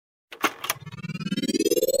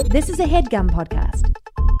This is a HeadGum podcast.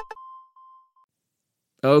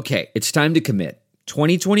 Okay, it's time to commit.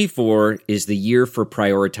 2024 is the year for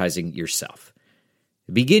prioritizing yourself.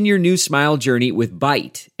 Begin your new smile journey with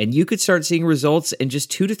Byte, and you could start seeing results in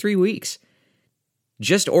just 2 to 3 weeks.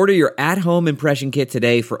 Just order your at-home impression kit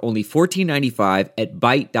today for only $14.95 at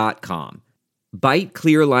Byte.com. Byte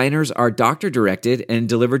clear liners are doctor-directed and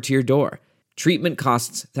delivered to your door. Treatment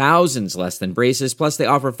costs thousands less than braces, plus they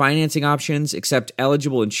offer financing options, accept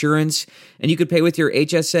eligible insurance, and you could pay with your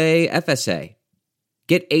HSA, FSA.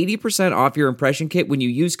 Get 80% off your impression kit when you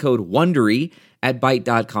use code WONDERY at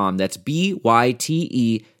Byte.com. That's BYTE.com.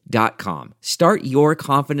 Start your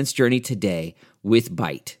confidence journey today with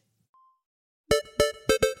Byte.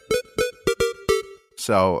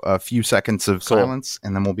 So a few seconds of silence,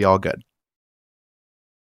 and then we'll be all good.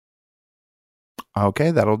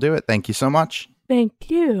 Okay, that'll do it. Thank you so much.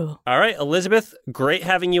 Thank you. All right, Elizabeth, great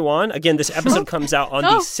having you on. Again, this episode comes out on the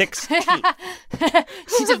 16th.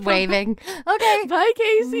 She's just waving. Okay. Bye,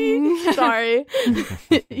 Casey. Sorry.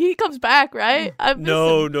 He comes back, right?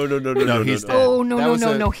 No, He's dead. Oh,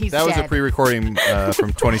 no, he's That was a dead. pre-recording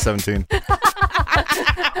from 2017.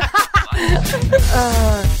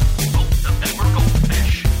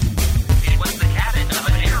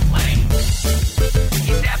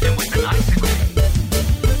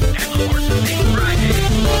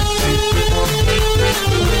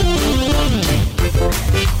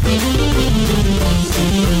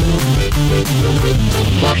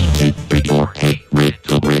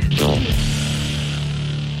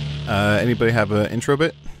 Anybody have an intro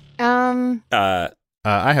bit? I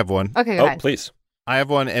have one. Okay, go ahead. Please. I have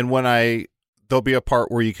one, and there'll be a part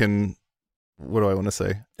where you can. What do I want to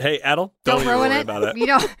say? Hey, Adel, Don't even ruin worry it. about it. You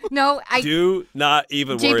don't. No, Do not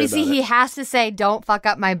even worry JPC, about he it. has to say, "Don't fuck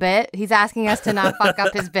up my bit." He's asking us to not fuck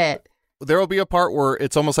up his bit. There will be a part where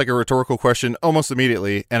it's almost like a rhetorical question, almost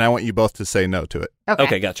immediately, and I want you both to say no to it.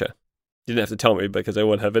 Okay. Gotcha. You didn't have to tell me because I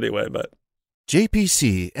wouldn't have anyway, but...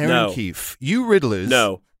 JPC, Aaron No. Keefe, you riddlers.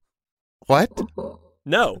 No. What?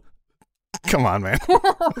 No. Come on, man.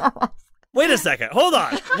 Wait a second. Hold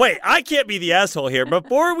on. Wait, I can't be the asshole here.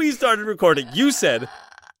 Before we started recording, you said,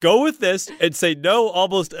 go with this and say no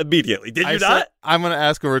almost immediately. Did you not? I'm going to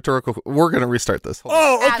ask a rhetorical... We're going to restart this. Hold on.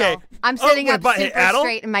 Oh, okay. Adel, I'm sitting up but, hey, super Adel?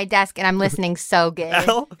 straight in my desk, and I'm listening so good.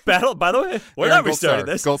 Battle, by the way, we're Aaron, not gold restarting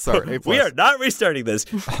star, this. gold star, A+. We are not restarting this.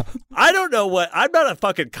 I don't know what, I'm not a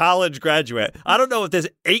fucking college graduate. I don't know what this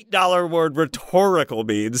 $8 word rhetorical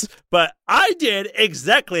means, but I did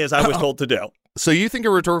exactly as I was told to do. So you think a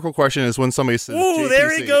rhetorical question is when somebody says Ooh, JPC.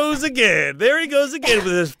 there he goes again. There he goes again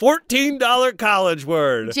with his $14 college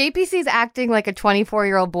word. JPC's acting like a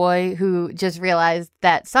 24-year-old boy who just realized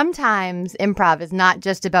that sometimes improv is not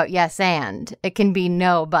just about yes and. It can be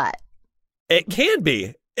no but. It can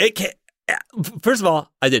be. It can. First of all,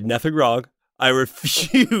 I did nothing wrong. I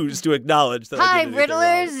refuse to acknowledge that Hi, I did anything wrong.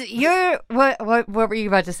 riddlers. You're what were you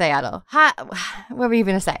about to say, Adel? Hi, what were you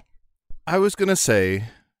going to say? I was going to say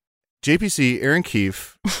JPC, Aaron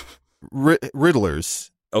Keefe, riddlers.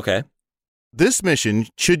 Okay. This mission,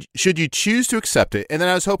 should you choose to accept it, and then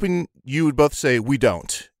I was hoping you would both say, we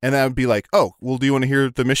don't. And then I would be like, oh, well, do you want to hear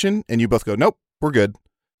the mission? And you both go, nope, we're good.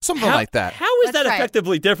 Something like that. How is Let's that try it.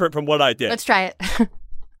 effectively different from what I did? Let's try it.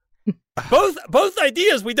 Both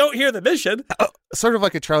ideas, we don't hear the mission. Sort of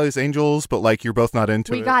like a Charlie's Angels, but like you're both not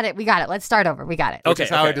into We it. got it. Let's start over. We got it. Which is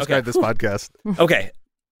how I describe this podcast. Okay.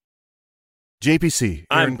 JPC,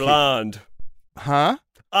 Aaron I'm blonde. Keefe. Huh?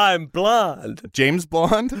 I'm blonde. James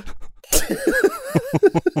Blonde?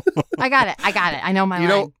 I got it. I know my You line.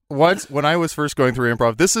 know, once when I was first going through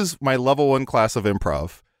improv, this is my level 1 class of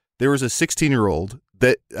improv. There was a 16-year-old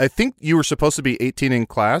that I think you were supposed to be 18 in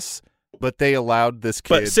class, but they allowed this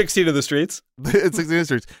kid. But 16 in the streets. It's 16 in the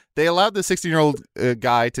streets. They allowed the 16-year-old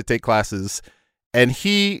guy to take classes, and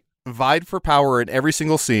he vied for power in every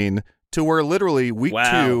single scene to where literally week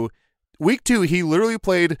two, he literally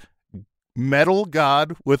played metal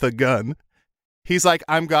god with a gun. He's like,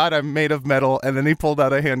 I'm God, I'm made of metal, and then he pulled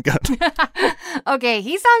out a handgun. Okay,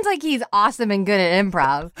 he sounds like he's awesome and good at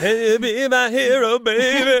improv. Hey, be my hero,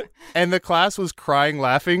 baby. And the class was crying,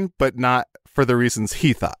 laughing, but not for the reasons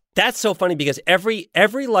he thought. That's so funny because every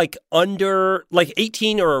like under like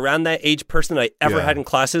 18 or around that age person I ever had in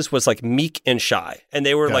classes was like meek and shy. And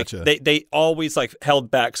they were Gotcha. like, they always like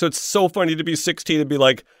held back. So it's so funny to be 16 and be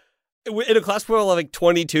like, in a class full of like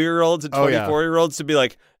 22-year-olds and 24-year-olds to be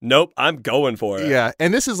like, nope, I'm going for it. Yeah,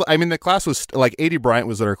 and this is, I mean, the class was, like, A.D. Bryant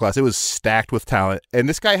was in our class. It was stacked with talent. And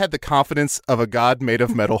this guy had the confidence of a god made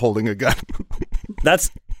of metal holding a gun. That's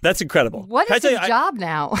incredible. What Can I is tell his you, job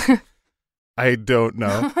now? I don't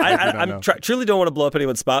know. I truly don't want to blow up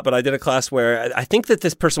anyone's spot, but I did a class where I think that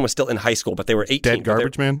this person was still in high school, but they were 18. Dead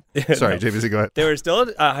garbage man? Sorry, JVC, go ahead. They were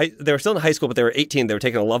still in high school, but they were 18. They were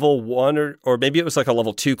taking a level 1 or maybe it was like a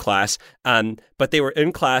level 2 class. But they were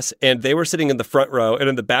in class and they were sitting in the front row, and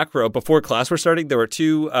in the back row before class was starting, there were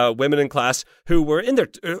 2 women in class who were in their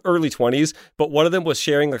early 20s, but one of them was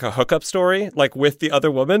sharing like a hookup story, like with the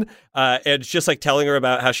other woman, and just like telling her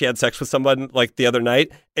about how she had sex with someone like the other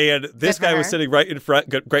night. And this guy was sitting right in front.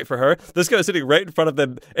 Great for her. This guy was sitting right in front of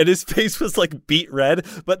them, and his face was like beet red,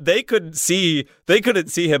 but they couldn't see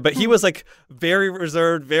him. But he was like very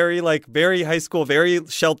reserved, very high school, very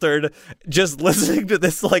sheltered, just listening to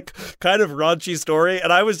this like kind of raunchy story.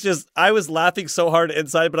 And I was laughing so hard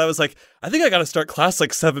inside, but I was like, I think I got to start class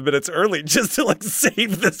like 7 minutes early just to like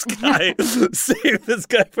save this guy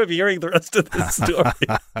from hearing the rest of this story.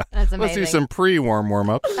 That's amazing. Let's do some warm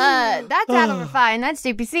up. That's Adam Refine. That's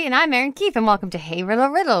JPC, and I'm Aaron Keefe, and welcome to Hey Riddle.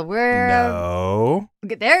 No.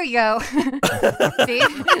 There you go. See,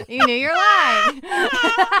 you knew your line.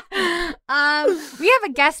 We have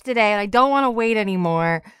a guest today, and I don't want to wait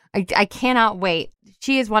anymore. I cannot wait.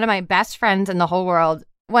 She is one of my best friends in the whole world.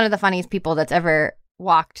 One of the funniest people that's ever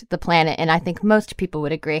walked the planet, and I think most people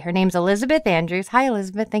would agree. Her name's Elizabeth Andrews. Hi,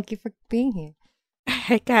 Elizabeth. Thank you for being here.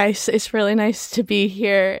 Hey, guys. It's really nice to be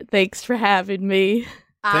here. Thanks for having me.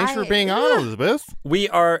 Thanks for being on, Elizabeth. We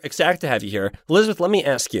are ecstatic to have you here. Elizabeth, let me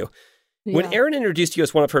ask you. Yeah. When Erin introduced you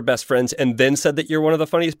as one of her best friends and then said that you're one of the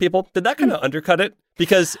funniest people, did that kind of undercut it?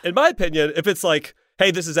 Because in my opinion, if it's like,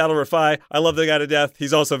 hey, this is Adam Refai, I love the guy to death,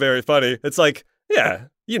 he's also very funny, it's like, yeah,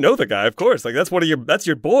 you know the guy, of course. Like, that's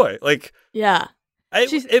your boy. Like, yeah.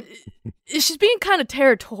 She's being kind of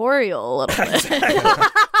territorial a little bit.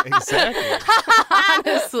 Exactly.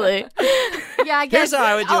 Honestly. Yeah, I guess. Here's how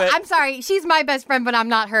I would do it. I'm sorry. She's my best friend, but I'm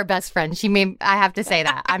not her best friend. I have to say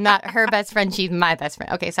that. I'm not her best friend. She's my best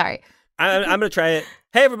friend. Okay, sorry. I'm going to try it.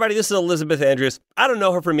 Hey, everybody, this is Elizabeth Andrews. I don't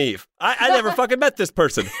know her from Eve. I never fucking met this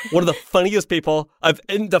person. One of the funniest people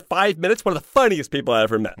in the 5 minutes, one of the funniest people I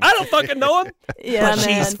ever met. I don't fucking know him, Yeah, but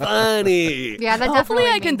man. she's funny. Yeah, that Hopefully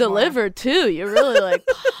I can deliver, too. You're really, like,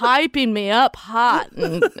 hyping me up hot.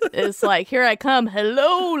 And it's like, here I come.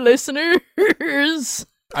 Hello, listeners.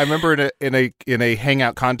 I remember in a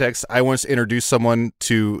hangout context, I once introduced someone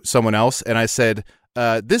to someone else, and I said,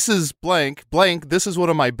 this is blank, this is one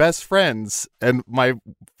of my best friends. And my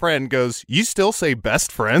friend goes, you still say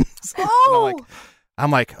best friends? Oh! I'm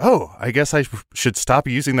like, oh, I guess I should stop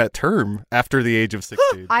using that term after the age of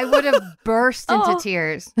 16. I would have burst into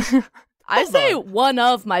tears. I say one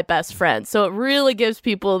of my best friends, so it really gives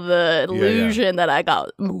people the illusion that I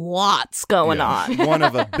got lots going on. One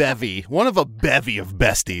of a bevy of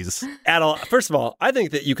besties. Adel, first of all, I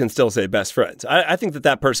think that you can still say best friends. I think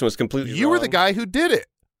that person was completely You wrong. were the guy who did it.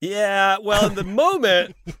 Yeah, well, in the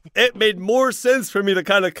moment, it made more sense for me to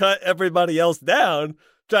kind of cut everybody else down,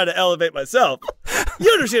 try to elevate myself.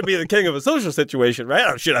 You understand being the king of a social situation, right?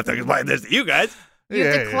 Oh, shit, I think it's like this to you guys. You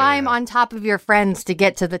have to climb on top of your friends to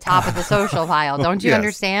get to the top of the social pile. Don't you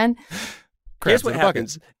understand? Here's what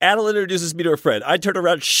happens. Adel introduces me to a friend. I turn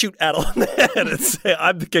around, shoot Adel in the head, and say,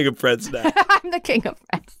 I'm the king of friends now. I'm the king of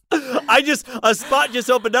friends. A spot just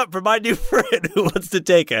opened up for my new friend who wants to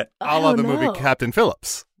take it. I love the movie Captain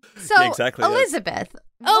Phillips. So, Yeah, exactly, Elizabeth.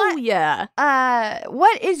 Oh, yeah.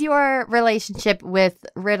 What is your relationship with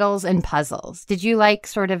riddles and puzzles? Did you like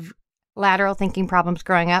sort of lateral thinking problems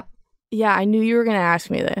growing up? Yeah, I knew you were going to ask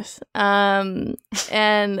me this. And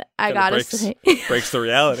I got to say... breaks the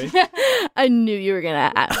reality. I knew you were going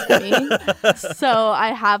to ask me. So I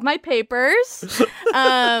have my papers.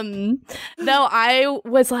 No, I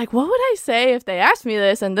was like, what would I say if they asked me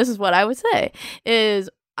this? And this is what I would say is...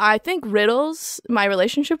 I think riddles, my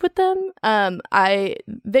relationship with them,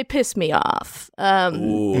 they piss me off.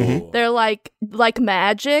 They're like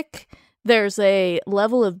magic. There's a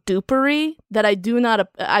level of dupery that I do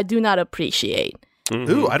not appreciate.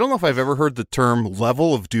 Mm-hmm. Ooh, I don't know if I've ever heard the term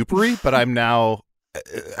level of dupery, but I'm now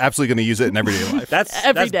absolutely going to use it in everyday life. That's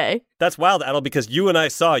every day. That's wild, Adel, because you and I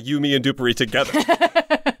saw You, Me, and Dupery together.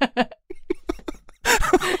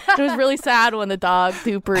 It was really sad when the dog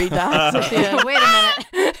Dupery died. Wait a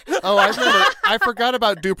minute. Oh, I remember. I forgot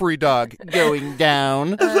about Dupery Dog going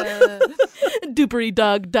down. Dupery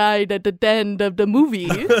Dog died at the end of the movie.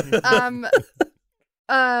 What was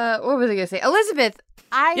I going to say? Elizabeth,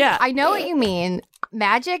 I know what you mean.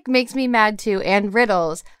 Magic makes me mad too, and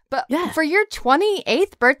riddles. But for your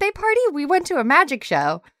 28th birthday party, we went to a magic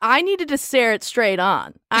show. I needed to stare it straight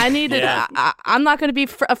on. I needed. I'm not going to be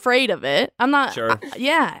afraid of it. I'm not. Sure.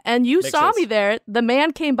 And you Makes saw sense. me there. The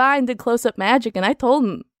man came by and did close-up magic, and I told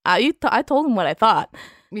him. I told him what I thought.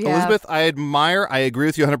 Yeah. Elizabeth, I agree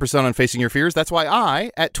with you 100% on facing your fears. That's why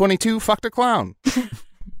I, at 22, fucked a clown.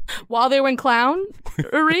 While they were in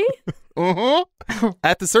clownery?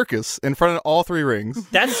 At the circus, in front of all 3 rings.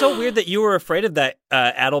 That's so weird that you were afraid of that,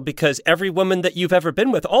 Adel, because every woman that you've ever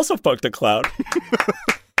been with also fucked a clown.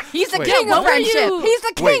 He's the Wait, king what of were friendship. you- He's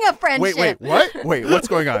the king of friendship. Wait, what? Wait, what's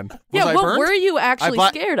going on? Was I what burned? were you actually I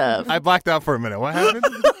scared of? I blacked out for a minute. What happened?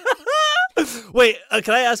 Wait,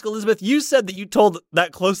 can I ask Elizabeth? You said that you told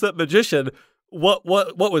that close-up magician what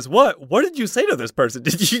was what? What did you say to this person?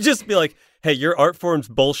 Did you just be like, "Hey, your art form's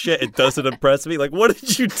bullshit. It doesn't impress me." Like, what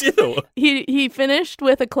did you do? He finished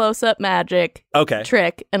with a close-up magic Okay.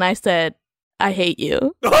 trick, and I said, "I hate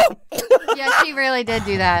you." Yeah, she really did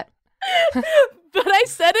do that. But I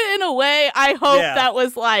said it in a way I hope Yeah. that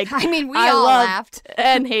was like, I mean, we I all love laughed.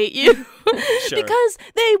 and hate you. Sure. Because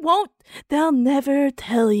they'll never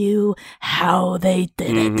tell you how they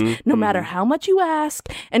did it, no matter how much you ask.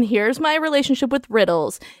 And here's my relationship with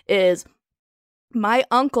riddles is my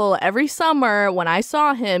uncle, every summer when I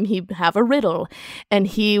saw him, he'd have a riddle and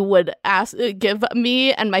he would give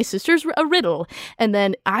me and my sisters a riddle. And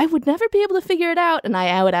then I would never be able to figure it out. And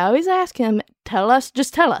I would always ask him,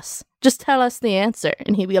 just tell us the answer.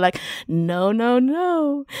 And he'd be like,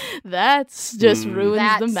 no, that's just ruins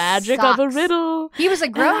That the magic of a sucks. riddle. He was a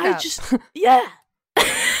And grown I up. yeah.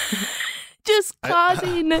 Just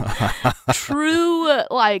causing true,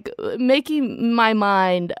 making my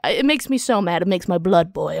mind, it makes me so mad. It makes my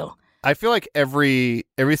blood boil. I feel like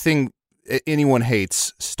everything anyone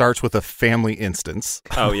hates starts with a family instance.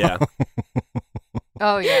 Oh yeah.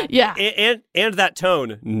 Oh, yeah. Yeah. And that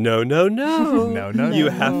tone. No. No. You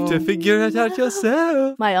have to figure it out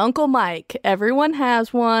yourself. My Uncle Mike, everyone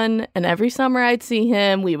has one, and every summer I'd see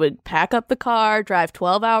him. We would pack up the car, drive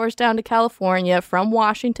 12 hours down to California from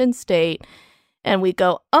Washington State, and we'd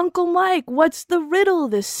go, Uncle Mike, what's the riddle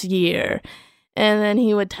this year? And then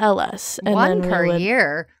he would tell us. And One then per we would,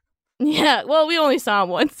 year. Yeah, well, we only saw him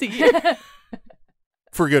once a year.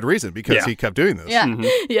 For good reason, because Yeah. he kept doing this. Yeah.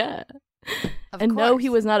 Yeah. Of And no, course. he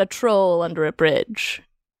was not a troll under a bridge.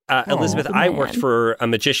 Elizabeth, Oh, I man. worked for a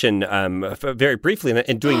magician very briefly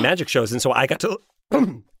in doing magic shows, and so I got to,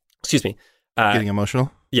 excuse me, Getting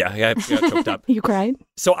emotional. yeah, I got choked up. You cried?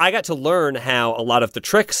 So I got to learn how a lot of the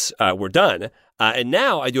tricks were done, and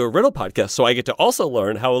now I do a riddle podcast, so I get to also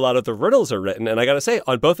learn how a lot of the riddles are written. And I got to say,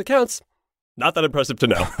 on both accounts, not that impressive to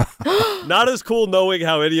know. Not as cool knowing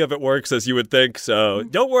how any of it works as you would think. So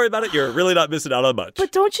don't worry about it. You're really not missing out on much.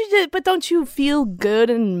 But don't you feel good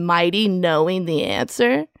and mighty knowing the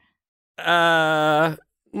answer? No,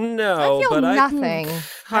 I feel but nothing. I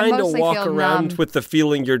I kind of mostly walk feel around numb. with the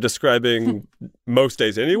feeling you're describing most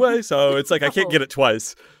days anyway. So it's like I can't get it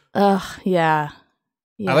twice. Ugh, yeah.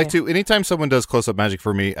 I like to, anytime someone does close-up magic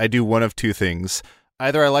for me, I do one of two things.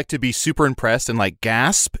 Either I like to be super impressed and like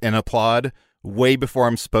gasp and applaud way before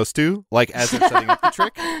I'm supposed to, like as they're setting up the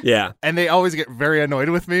trick. Yeah, And they always get very annoyed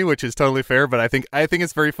with me, which is totally fair, but I think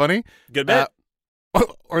it's very funny. good bit.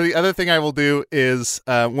 Or the other thing I will do is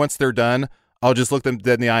once they're done, I'll just look them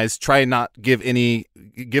dead in the eyes, try and not give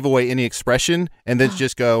away any expression, and then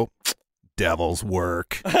just go, devil's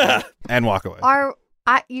work, and walk away.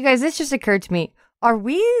 You guys, this just occurred to me. Are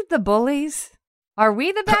we the bullies? Are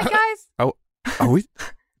we the bad guys?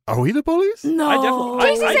 Are we the bullies? No. I definitely-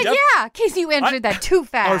 Casey I said, def- yeah. Casey, you answered that too Our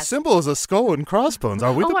fast. symbol is a skull and crossbones.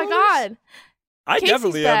 Are we Oh the my bullies? God. I Casey's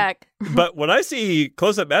definitely am. back. But when I see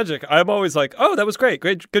close-up magic, I'm always like, "Oh, that was great!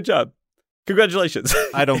 Good job! Congratulations!"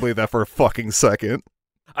 I don't believe that for a fucking second.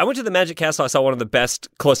 I went to the Magic Castle. I saw one of the best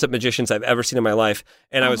close-up magicians I've ever seen in my life,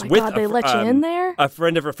 and I was oh my with God, they let you in there? a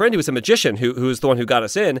friend of a friend who was a magician who was the one who got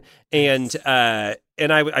us in, and I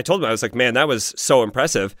told him, I was like, "Man, that was so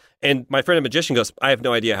impressive." And my friend, a magician, goes, "I have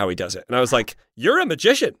no idea how he does it." And I was like, "You're a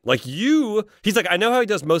magician, like you." He's like, "I know how he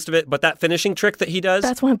does most of it, but that finishing trick that he does,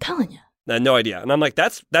 That's what I'm telling you. no idea." And I'm like,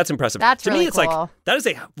 "That's impressive." That's to me, really it's like cool. that is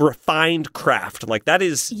a refined craft. Like that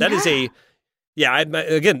is a. Yeah,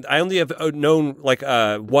 I only have known like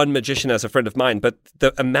one magician as a friend of mine, but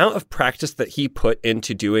the amount of practice that he put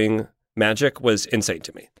into doing magic was insane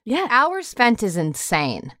to me. Yeah. Hours spent is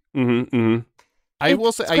insane. I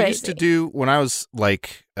will say, It's I used to crazy. do, when I was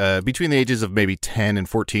like between the ages of maybe 10 and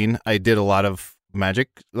 14, I did a lot of magic.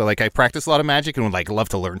 Like I practiced a lot of magic and would like love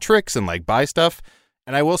to learn tricks and like buy stuff.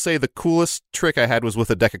 And I will say the coolest trick I had was with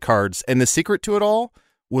a deck of cards. And the secret to it all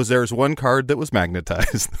was there's one card that was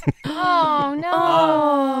magnetized. Oh, no.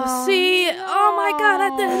 Oh, see? Oh my God,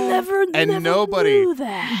 I never nobody- knew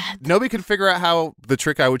that. Nobody could figure out how the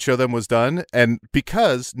trick I would show them was done. And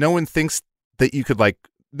because no one thinks that you could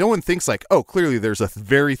oh, clearly there's a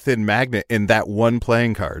very thin magnet in that one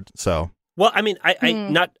playing card. So Well, I mean,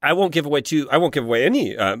 I won't give away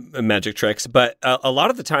any magic tricks, but a lot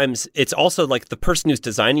of the times it's also like the person who's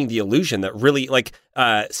designing the illusion that really like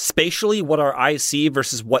spatially what our eyes see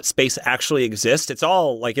versus what space actually exists. It's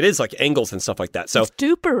all like it is like angles and stuff like that. So It's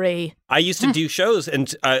dupery. I used to do shows,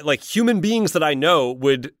 and like human beings that I know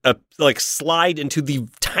would like slide into the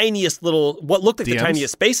tiniest little what looked like DMs? the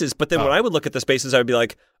tiniest spaces. But then when I would look at the spaces, I would be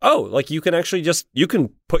like, oh, like you can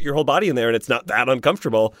put your whole body in there, and it's not that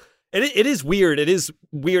uncomfortable. It is weird. It is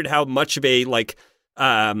weird how much of a like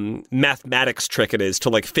mathematics trick it is to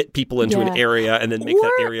like fit people into an area and then make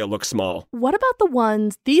that area look small. What about the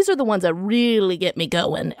ones, these are the ones that really get me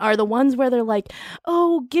going, are the ones where they're like,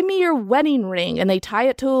 oh, give me your wedding ring, and they tie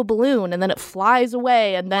it to a balloon and then it flies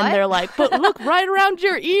away, and then they're like, but look right around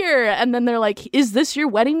your ear, and then they're like, is this your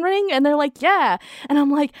wedding ring? And they're like, yeah. And I'm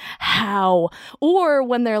like, how? Or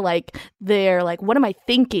when they're like, what am I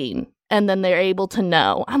thinking? And then they're able to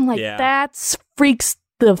know. I'm like, that's freaks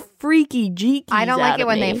the freaky jeekies. I don't like it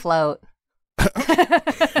when they float.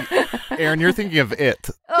 Aaron, you're thinking of It.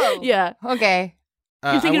 Oh, Yeah. okay.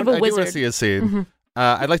 You're thinking of a I do want wizard. to see a scene. Mm-hmm.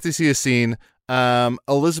 I'd like to see a scene.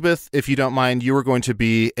 Elizabeth, if you don't mind, you are going to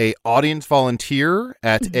be a audience volunteer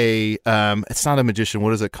at a. It's not a magician.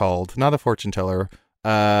 What is it called? Not a fortune teller.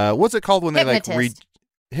 What's it called when they like read?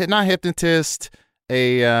 Not hypnotist.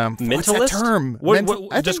 A mentalist? What's that term? I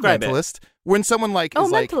think describe mentalist. When someone like is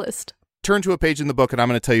like mentalist. turn to a page in the book and I'm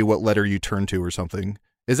going to tell you what letter you turn to or something.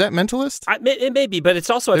 Is that mentalist? It may be, but it's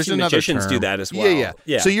also I've seen magicians do that as well.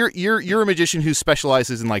 Yeah. So you're a magician who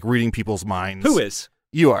specializes in like reading people's minds. Who is?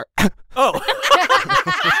 You are. Oh.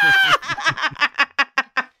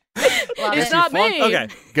 It's not me. Okay.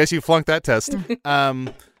 Guess you flunked that test.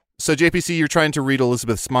 So JPC, you're trying to read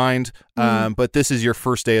Elizabeth's mind, but this is your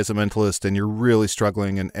first day as a mentalist, and you're really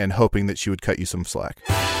struggling and hoping that she would cut you some slack.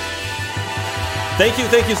 Thank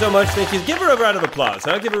you so much. Thank you. Give her a round of applause.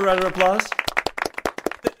 Huh? Give her a round of applause.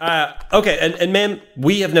 Okay, and ma'am,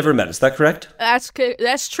 we have never met. Is that correct?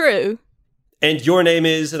 That's true. And your name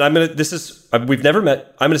is, and we've never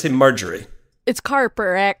met. I'm going to say Marjorie. It's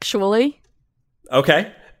Carper, actually.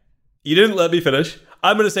 Okay. You didn't let me finish.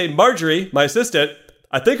 I'm going to say Marjorie, my assistant.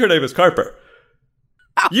 I think her name is Carper.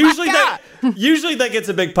 Oh Usually that gets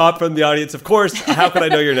a big pop from the audience. Of course, how could I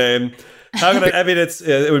know your name? How could I mean,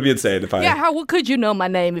 it would be insane if I... Yeah, how could you know my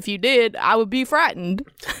name? If you did, I would be frightened.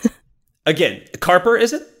 Again, Carper,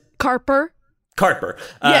 is it? Carper.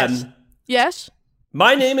 Yes. Yes.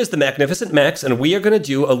 My name is the Magnificent Max, and we are going to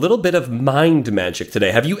do a little bit of mind magic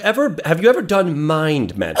today. Have you ever done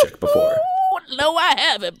mind magic before? No, I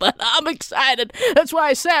haven't, but I'm excited. That's why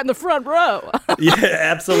I sat in the front row. Yeah,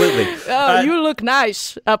 absolutely. You look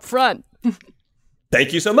nice up front.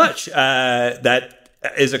 Thank you so much. That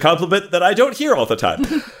is a compliment that I don't hear all the time.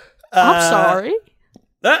 I'm sorry.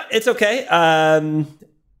 It's okay. I'm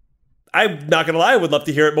not going to lie. I would love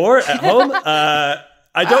to hear it more at home.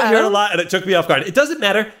 I don't hear it a lot, and it took me off guard. It doesn't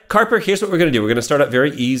matter. Carper, here's what we're going to do. We're going to start out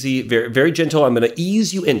very easy, very, very gentle. I'm going to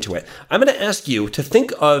ease you into it. I'm going to ask you to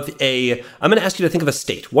think of a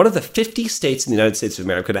state. One of the 50 states in the United States of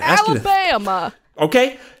America. I'm going to ask Alabama.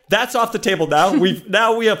 Okay? That's off the table now.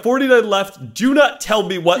 We have 49 left. Do not tell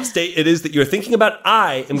me what state it is that you're thinking about.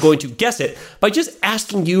 I am going to guess it by just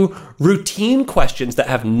asking you routine questions that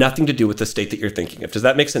have nothing to do with the state that you're thinking of. Does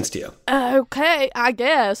that make sense to you? Okay, I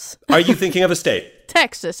guess. Are you thinking of a state?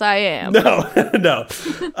 Texas, I am. No.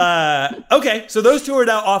 Okay, so those two are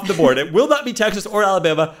now off the board. It will not be Texas or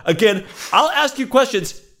Alabama. Again, I'll ask you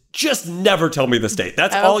questions. Just never tell me the state.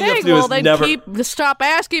 That's all you have to do is never. Stop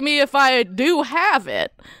asking me if I do have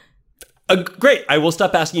it. Great. I will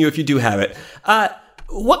stop asking you if you do have it.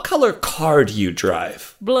 What color car do you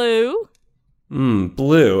drive? Blue.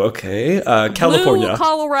 Blue. Okay. California. Blue,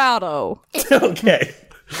 Colorado. Okay.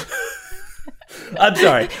 I'm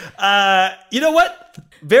sorry. You know what?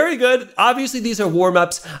 Very good. Obviously, these are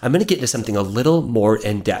warm-ups. I'm going to get into something a little more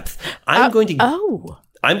in depth. I'm going to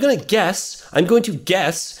guess I'm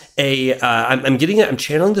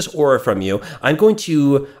channeling this aura from you. I'm going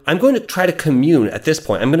to try to commune at this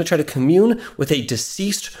point. I'm going to try to commune with a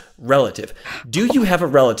deceased relative. Do you have a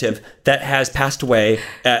relative that has passed away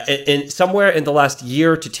in somewhere in the last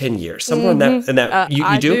year to 10 years? Somewhere in that you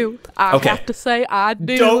I do? I have to say I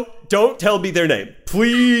do. Don't tell me their name.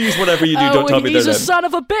 Please, whatever you do, don't tell me their name. He's a son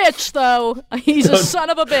of a bitch, though. He's a son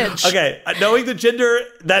of a bitch. Okay, knowing the gender,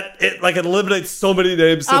 it eliminates so many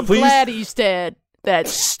names, so I'm please. glad he's dead. That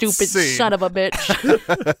stupid son of a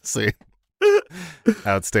bitch. See.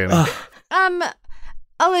 Outstanding.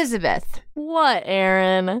 Elizabeth. What,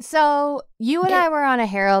 Aaron? So you and I were on a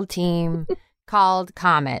Herald team called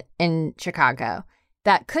Comet in Chicago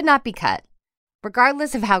that could not be cut.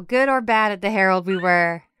 regardless of how good or bad at the Herald we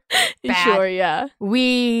were, bad. Sure, yeah.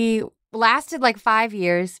 we lasted like 5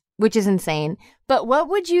 years, which is insane. But what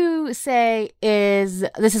would you say is,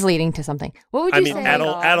 this is leading to something. What would you say?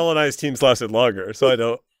 Adel and I's teams lasted longer, so I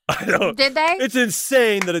don't. Did they? It's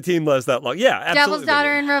insane that a team lasts that long. Yeah, absolutely. Devil's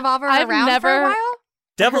Daughter and Revolver were I've around never- for a while?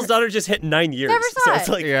 Devil's Daughter just hit 9 years. Never saw so it. it's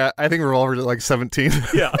like, Yeah, I think Revolver's at like 17.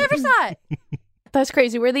 yeah. Never saw it. That's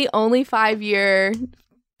crazy. We're the only 5-year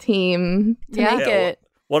team to Yeah. make Yeah, it.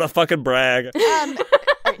 What a fucking brag.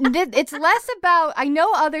 It's less about, I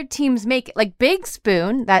know other teams make it, like Big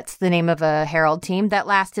Spoon, that's the name of a Herald team that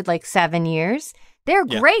lasted like 7 years. They're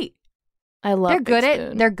Yeah. great. I love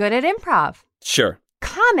They're good at improv. Sure.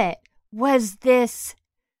 Comet was this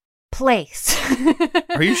place.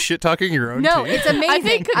 Are you shit talking your own No, team? it's amazing.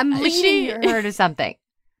 think I'm she- leading her to something.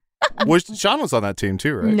 Sean was on that team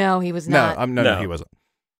too, right? No, he was not. No, he wasn't.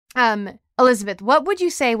 Elizabeth, what would you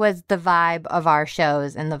say was the vibe of our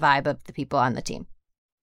shows and the vibe of the people on the team?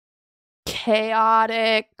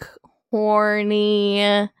 Chaotic,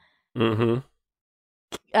 horny, Mm-hmm.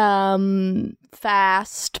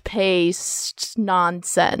 fast-paced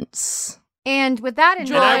nonsense. And with that in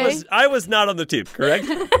Joy. And mind, I was not on the team, correct?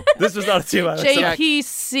 This was not a team I was on.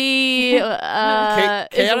 JPC is a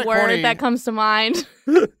chaotic, word horny- that comes to mind.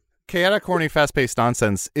 Chaotic, horny, fast-paced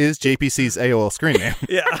nonsense is JPC's AOL screen name.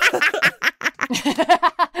 Yeah.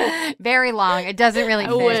 very long. It doesn't really I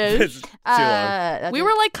fit. wish. It's too long. We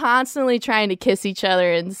were like constantly trying to kiss each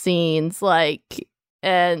other in scenes,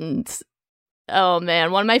 and oh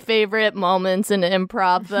man, one of my favorite moments in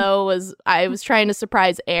improv though was I was trying to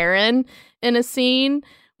surprise Aaron in a scene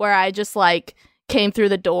where I just like came through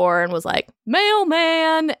the door and was like,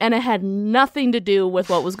 mailman, and it had nothing to do with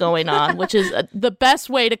what was going on, which is the best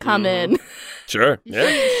way to come in. Sure. Yeah.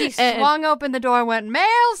 She And- swung open the door and went,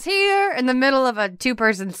 "Mail's here," in the middle of a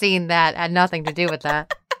 2-person scene that had nothing to do with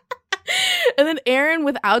that. And then Aaron,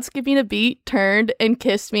 without skipping a beat, turned and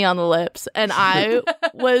kissed me on the lips. And I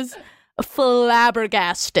was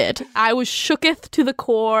flabbergasted. I was shooketh to the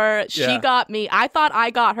core. She Yeah. got me. I thought I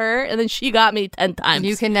got her, and then she got me 10 times.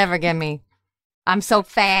 You can never get me. I'm so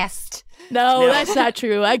fast. No, No. that's not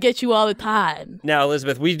true. I get you all the time. Now,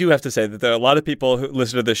 Elizabeth, we do have to say that there are a lot of people who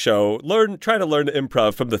listen to this show try to learn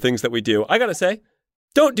improv from the things that we do. I gotta say,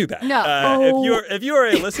 don't do that. No. If you are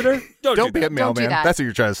a listener, don't Don't do be a that. Don't do mailman. that. That's what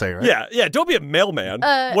you're trying to say, right? Yeah, don't be a mailman.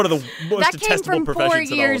 One of the most That came detestable from 4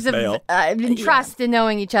 professions years in all of of mail. trust and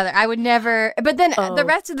knowing each other. I would never. But then the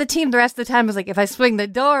rest of the team, the rest of the time was like, if I swing the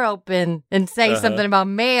door open and say something about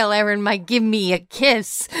mail, Aaron might give me a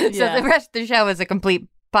kiss. Yeah. So the rest of the show is a complete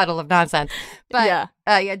puddle of nonsense. But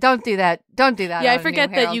Yeah. don't do that. Don't do that. Yeah, I on a forget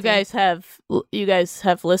new that Herald you team. guys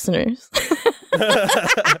have listeners.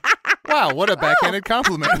 Wow, what a backhanded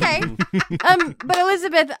compliment. Okay. But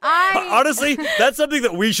Elizabeth, Honestly, that's something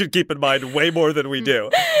that we should keep in mind way more than we do.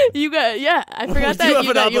 I forgot do have that an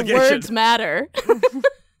your obligation. words matter.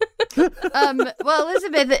 well,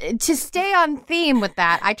 Elizabeth, to stay on theme with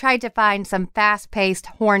that, I tried to find some fast-paced,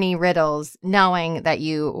 horny riddles, knowing that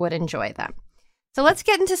you would enjoy them. So let's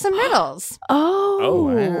get into some riddles.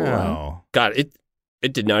 Oh, Wow. God,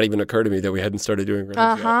 it did not even occur to me that we hadn't started doing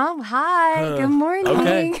riddles yet. Hi. Good morning.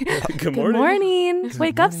 Okay. Good Good morning. morning.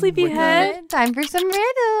 Wake up, sleepyhead. Good. Time for some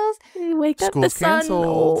riddles. Wake up, School's the sun. canceled.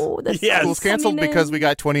 Oh, the Yes. School's sun's canceled coming because in. we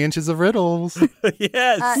got 20 inches of riddles.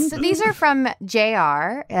 Yes. So these are from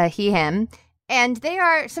JR, he, him, and they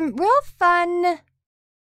are some real fun,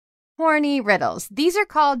 horny riddles. These are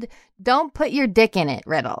called "Don't Put Your Dick in It"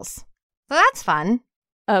 riddles. So that's fun.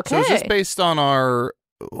 Okay. So is this based on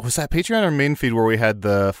was that Patreon or main feed where we had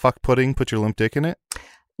the fuck pudding, put your limp dick in it?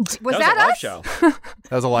 Was that was that a live us? show.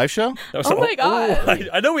 That was a live show? That was Oh my God.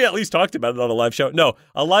 I know we at least talked about it on a live show. No,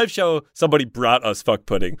 a live show, somebody brought us fuck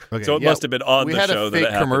pudding. Okay, So it yeah, must have been on we the had show a that fake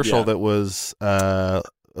it happened. commercial Yeah. that was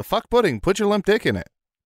fuck pudding, put your limp dick in it.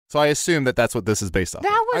 So I assume that that's what this is based off. That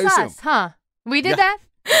of. was I assume. us, huh? We did Yeah.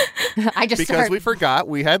 that? I just Because started. we forgot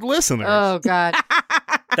we had listeners. Oh, God.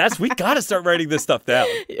 We got to start writing this stuff down.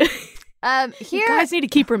 You Here, guys need to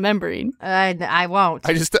keep remembering. I won't.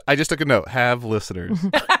 I just took a note. Have listeners.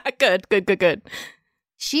 Good.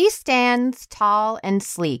 She stands tall and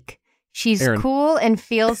sleek. She's Aaron. cool and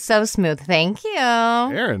feels so smooth. Thank you.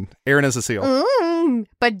 Aaron is a seal.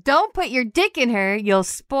 But don't put your dick in her. You'll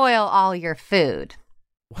spoil all your food.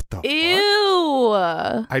 What the fuck? Ew.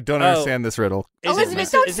 I don't understand this riddle. Is it Elizabeth,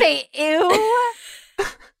 Mrs. don't is say ew.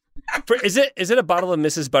 Is it a bottle of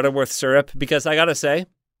Mrs. Butterworth syrup? Because I gotta say,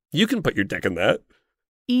 you can put your dick in that.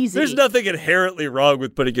 Easy. There's nothing inherently wrong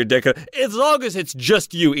with putting your dick in it, as long as it's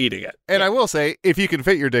just you eating it. And I will say, if you can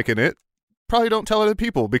fit your dick in it, probably don't tell other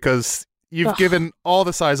people because you've given all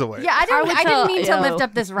the size away. Yeah, I didn't mean to yo. lift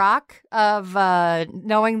up this rock of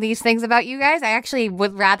knowing these things about you guys. I actually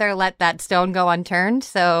would rather let that stone go unturned.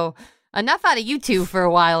 So enough out of you two for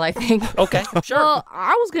a while, I think. Okay, sure. Well,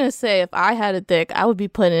 I was going to say if I had a dick, I would be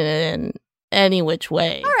putting it in any which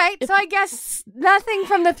way. All right, so I guess nothing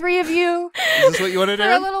from the three of you Is this what you want to for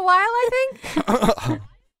a do? little while, I think.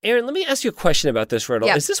 Aaron, let me ask you a question about this riddle.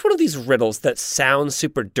 Yeah. Is this one of these riddles that sounds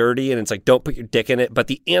super dirty and it's like, don't put your dick in it, but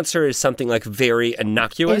the answer is something like very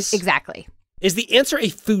innocuous? Exactly. Is the answer a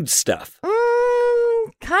foodstuff?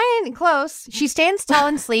 Kind of close. She stands tall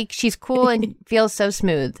and sleek. She's cool and feels so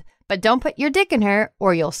smooth. But don't put your dick in her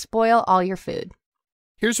or you'll spoil all your food.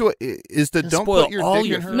 Here's what is the don't Spoil put your all dick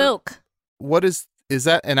your in her. Milk. What is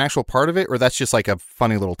that an actual part of it, or that's just like a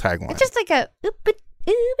funny little tagline? It's just like a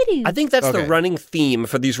oop-a-doo. I think that's the Okay. running theme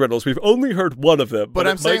for these riddles. We've only heard one of them. But it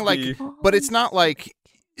I'm saying might like, be- but it's not like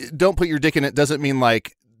don't put your dick in it doesn't mean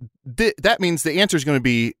like that means the answer is going to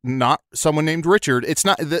be not someone named Richard. It's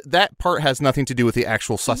not that part has nothing to do with the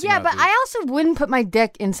actual sussing. Yeah, out but dude. I also wouldn't put my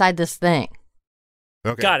dick inside this thing.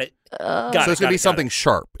 Okay. Got it. Uh, Got So it, it's going to be got something it.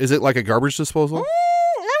 sharp. Is it like a garbage disposal?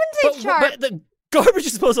 I wouldn't say sharp. But the garbage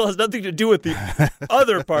disposal has nothing to do with the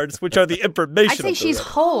other parts, which are the information. I'd say of the she's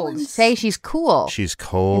riddle. cold. Say she's cool. She's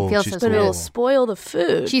cold. And feels She's so but smooth. it'll cool. spoil the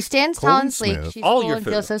food. She stands Cold tall and and sleek. smooth. She's All cool your and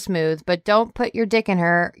feels food. so smooth. But don't put your dick in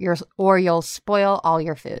her or you'll spoil all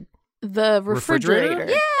your food. the Refrigerator?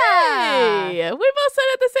 refrigerator. Yeah. Hey, we both said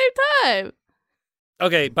it at the same time.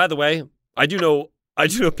 Okay, by the way, I do know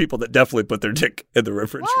people that definitely put their dick in the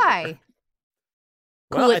refrigerator. Why?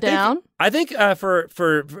 Cool it down. I think for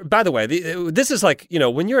by the way, this is like,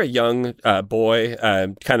 when you're a young boy,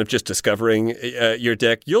 kind of just discovering your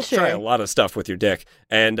dick, you'll try Sure. a lot of stuff with your dick.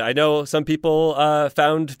 And I know some people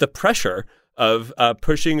found the pressure of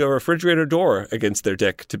pushing a refrigerator door against their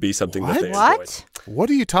dick to be something that they enjoyed. What? What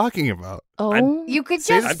are you talking about? Oh, You could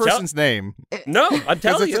Say just. this person's name. No, I'm 'Cause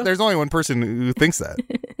telling you. there's only one person who thinks that.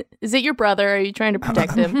 is it your brother? Are you trying to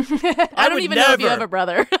protect him? I don't would even know if you never. have a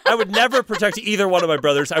brother. I would never protect either one of my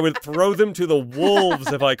brothers. I would throw them to the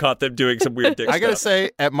wolves if I caught them doing some weird dick I gotta stuff.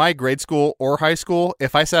 say, at my grade school or high school,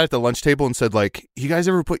 if I sat at the lunch table and said like, "You guys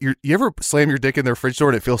ever you ever slam your dick in the fridge door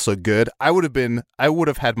and it feels so good?" I would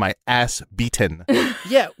have had my ass beaten.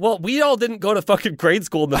 Yeah, well, we all didn't go to fucking grade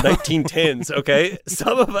school in the 1910s, okay?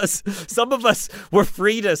 Some of us were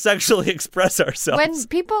free to sexually express ourselves. When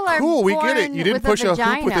people are Cool, we born get it. You didn't with push a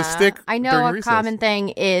vagina, hoop with a stick I know during a recess. common thing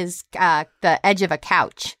is the edge of a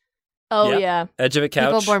couch. Oh, Yep. yeah. Edge of a couch.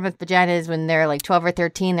 People born with vaginas when they're like 12 or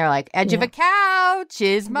 13, they're like, edge of Yeah. a couch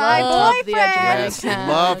is my Love the boyfriend. edge of a Yes, couch.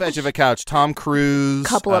 love Edge of a Couch. Tom Cruise.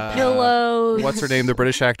 Couple of pillows. What's her name? The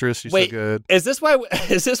British actress. She's Wait, so good. is this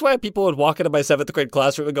why people would walk into my 7th grade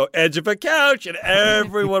classroom and go, edge of a couch, and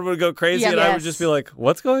everyone would go crazy, Yeah, and I would yes. just be like,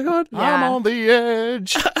 what's going on? Yeah. I'm on the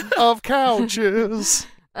edge of couches.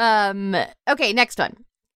 Okay, next one.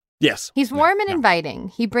 Yes. He's warm and inviting.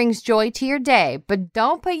 He brings joy to your day, but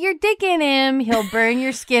don't put your dick in him. He'll burn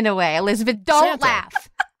your skin away. Elizabeth, don't Santa. laugh.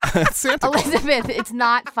 Santa Claus. Elizabeth, it's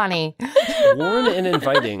not funny. Warm and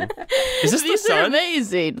inviting. Is this the These are sun?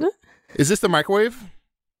 amazing. Is this the microwave?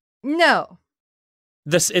 No.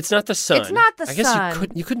 It's not the sun. It's not the I guess sun.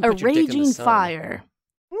 you couldn't A put your dick in the raging sun. fire.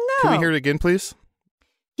 No. Can we hear it again, please?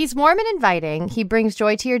 He's warm and inviting. He brings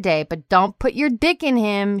joy to your day, but don't put your dick in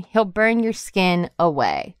him. He'll burn your skin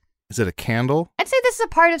away. Is it a candle? I'd say this is a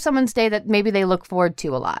part of someone's day that maybe they look forward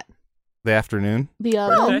to a lot. The afternoon? The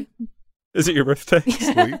oven. Birthday? Is it your birthday?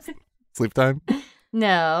 Sleep? Sleep time?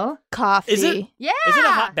 No. Coffee. Is it? Yeah. Is it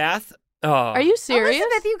a hot bath? Oh. Are you serious?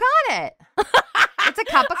 Elizabeth, you got it. It's a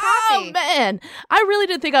cup of Oh coffee. man, I really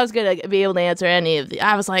didn't think I was gonna be able to answer any of the.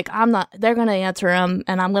 I was like, I'm not. They're gonna answer them,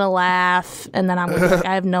 and I'm gonna laugh, and then I'm gonna be like,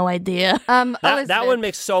 I have no idea. That Elizabeth, one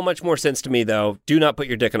makes so much more sense to me, though. Do not put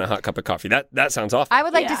your dick in a hot cup of coffee. That sounds awful. I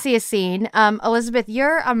would like Yeah. to see a scene. Elizabeth,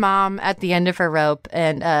 you're a mom at the end of her rope,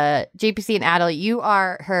 and JPC and Adel, you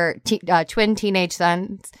are her twin teenage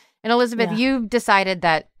sons. And Elizabeth, Yeah. you've decided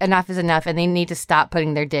that enough is enough, and they need to stop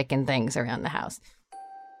putting their dick in things around the house.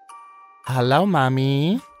 Hello,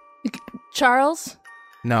 Mommy. Charles,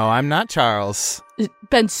 No, I'm not Charles.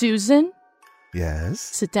 Ben Susan, Yes.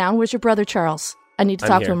 sit down. Where's your brother, Charles? I need to I'm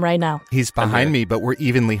talk here. to him right now. He's I'm behind here. me, but we're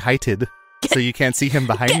evenly heighted, so you can't see him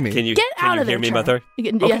behind me. Can you Get can out you of hear there, me, Charles. Mother?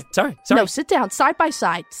 Yeah. Okay, sorry. No, sit down, side by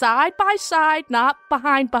side, not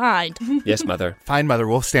behind. Yes, Mother. Fine, Mother,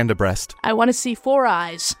 we'll stand abreast. I want to see four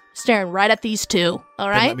eyes staring right at these two. All Then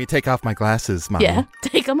right? let me take off my glasses, Mommy. Yeah,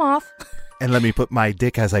 take them off. And let me put my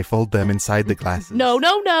dick as I fold them inside the glasses. No.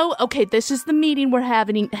 Okay, this is the meeting we're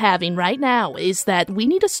having right now. Is that we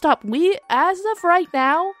need to stop. We, as of right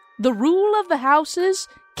now, the rule of the house is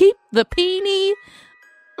keep the peenie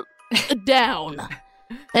down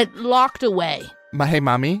and locked away. Hey,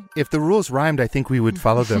 Mommy, if the rules rhymed, I think we would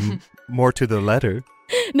follow them more to the letter.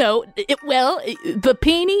 No, the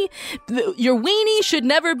peenie, your weenie should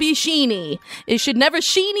never be sheeny. It should never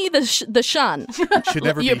sheeny the shun. Should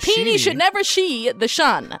never Your be peenie sheeny. should never she the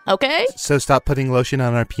shun, okay? So stop putting lotion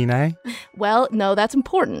on our peni? Well, no, that's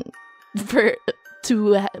important to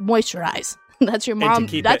moisturize. That's your And to mom.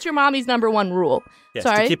 keep That's it- your mommy's number one rule. Yes,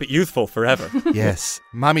 Sorry. to keep it youthful forever. Yes.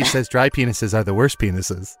 Mommy says dry penises are the worst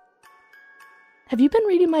penises. Have you been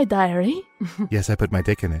reading my diary? Yes, I put my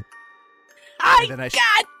dick in it. God then I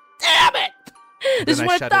damn it! This is Then I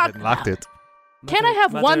what shut I'm it talking and locked about. it. Can I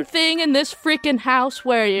have Mother- one thing in this freaking house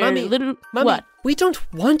where you're Mommy, little Mommy, what? we don't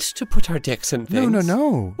want to put our dicks in things.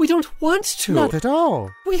 No. We don't want to. Not at all.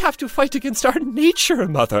 We have to fight against our nature,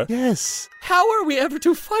 Mother. Yes. How are we ever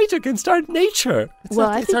to fight against our nature? It's Well,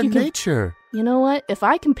 not, I it's think our you can- nature. You know what? If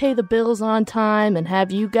I can pay the bills on time and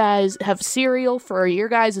have you guys have cereal for your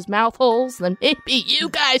guys' mouth holes, then maybe you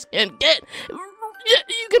guys can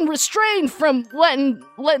you can restrain from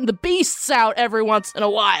letting the beasts out every once in a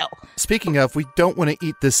while. Speaking of, we don't want to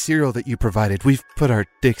eat this cereal that you provided. We've put our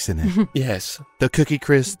dicks in it. Yes. The Cookie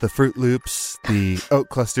Crisp, the Fruit Loops, the oat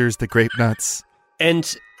clusters, the grape nuts.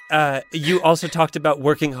 And you also talked about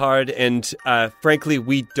working hard, and frankly,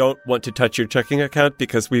 we don't want to touch your checking account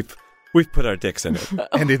because we've put our dicks in it.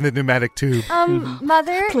 And in the pneumatic tube.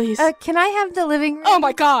 Mother, Please. can I have the living room? Oh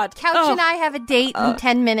my God! Couch Oh. and I have a date in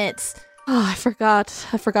 10 minutes. Oh, I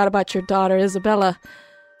forgot about your daughter, Isabella.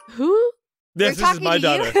 Who? This We're is my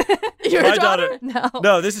talking to daughter. Your My daughter? No.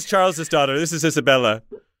 No, this is Charles's daughter. This is Isabella.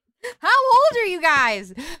 How old are you guys?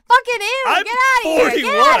 Fucking ew. I'm Get out of here.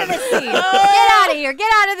 Get out of 41. the scene. Get out of here.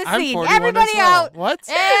 Get out of the I'm scene. 41 Everybody as well. out. What?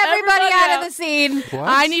 Everybody Everybody out out. of the scene. What?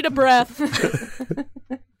 I need a breath.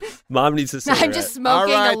 Mom needs a cigarette. I'm just All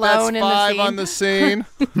smoking right, alone that's 5 in the on the scene.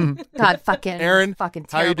 scene. God, fucking Aaron, fucking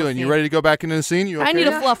how you terrible doing? You scene. ready to go back into the scene? You okay? I need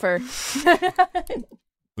a fluffer.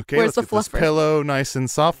 Okay, Where's let's the get this fluffer? pillow nice and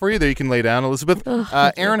soft for you. There you can lay down, Elizabeth.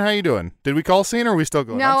 Aaron, how you doing? Did we call scene or are we still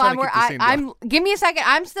going? No, I'm trying to keep the scene going. I'm. Give me a second.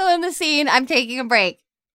 I'm still in the scene. I'm taking a break.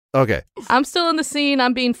 Okay. I'm still in the scene.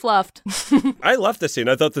 I'm being fluffed. I left the scene.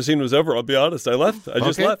 I thought the scene was over. I'll be honest. I left. I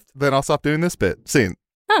just Okay, left. Then I'll stop doing this bit. Scene.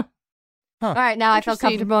 All right, now I feel Interesting.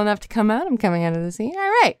 comfortable enough to come out. I'm coming out of the scene. All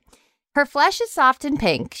right. Her flesh is soft and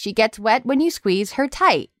pink. She gets wet when you squeeze her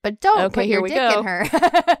tight, but don't Okay, put here your we dick go. in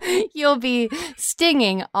her. You'll be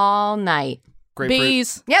stinging all night. Grapefruit.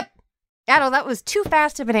 Bees. Yep. Adel, that was too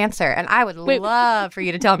fast of an answer, and I would Wait. love for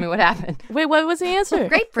you to tell me what happened. Wait, what was the answer?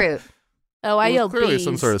 Grapefruit. Oh, I It was yelled clearly bees.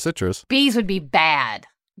 some sort of citrus. Bees would be bad.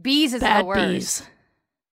 Bees is Bad the word. bees.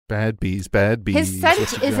 Bad bees, bad bees. His What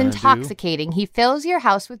scent you is gonna intoxicating. He fills your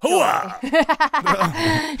house with joy.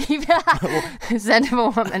 His scent of a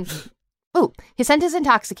woman. Ooh, his scent is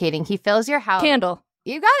intoxicating. He fills your house. Candle.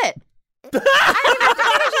 You got it. I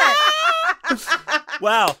didn't even finish it.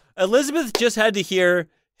 Wow. Elizabeth just had to hear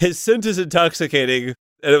his scent is intoxicating,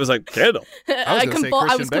 and it was like, candle. I was gonna say I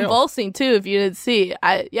Christian was Bale. convulsing too. If you didn't see,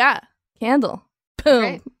 candle. Boom.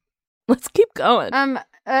 Great. Let's keep going.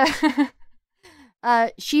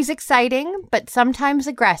 She's exciting, but sometimes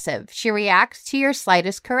aggressive. She reacts to your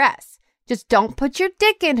slightest caress. Just don't put your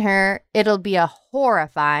dick in her. It'll be a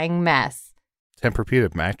horrifying mess.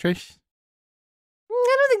 Tempur-Pedic mattress?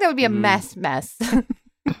 I don't think that would be a mess.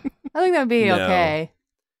 I think that would be No. okay.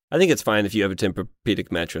 I think it's fine if you have a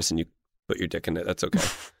Tempur-Pedic mattress and you put your dick in it. That's okay.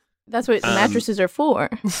 That's what mattresses are for.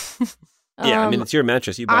 Yeah, I mean, it's your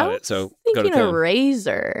mattress. You I bought was it, so go to thinking a town.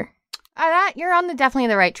 razor. You're on definitely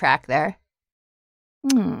the right track there.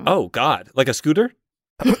 Oh, God. Like a scooter?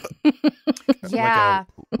 Yeah.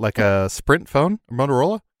 Like a Sprint phone?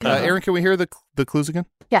 Motorola? Uh-huh. Aaron, can we hear the clues again?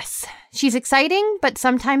 Yes. She's exciting, but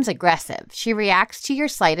sometimes aggressive. She reacts to your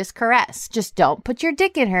slightest caress. Just don't put your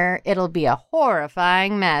dick in her. It'll be a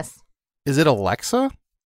horrifying mess. Is it Alexa?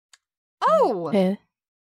 Oh, Eh.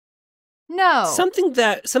 no. Something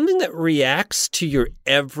that reacts to your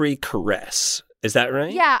every caress. Is that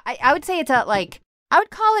right? Yeah, I would say it's I would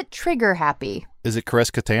call it trigger happy. Is it Caress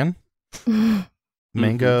Catan? Damn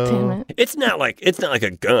Mango? it. It's not like a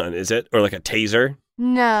gun, is it? Or like a taser?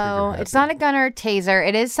 No, Trigger it's not a gun or a taser.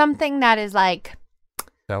 It is something that is like,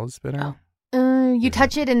 Salad spinner? you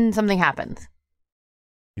touch it and something happens.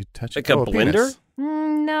 You touch Like it. a Oh, blender? penis.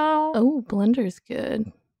 No. Oh, blender's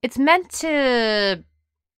good. It's meant to...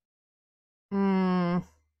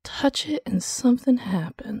 Touch it and something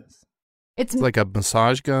happens. It's It's like a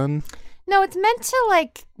massage gun. No, it's meant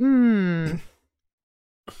to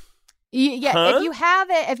Yeah, Huh?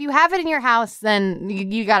 if you have it in your house, then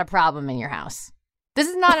you got a problem in your house. This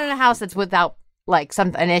is not in a house that's without like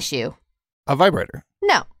an issue. A vibrator.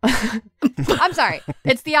 No. I'm sorry.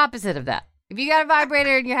 It's the opposite of that. If you got a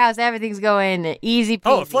vibrator in your house, everything's going easy peasy.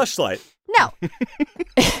 Oh, a fleshlight. No.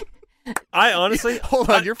 I honestly... Hold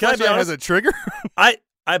on, your flashlight has a trigger? I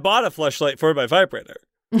bought a fleshlight for my vibrator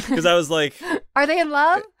because I was like... Are they in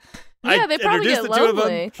love? Yeah, they probably introduced get the two of them.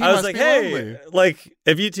 lonely. He I was must like, be hey, lonely. like,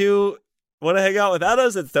 if you two want to hang out without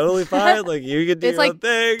us, it's totally fine. Like, you can do It's your like own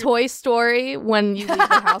thing. Toy Story, when you leave the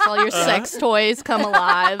house, all your sex toys come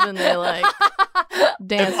alive and they like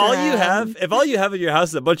dance If all you have in your house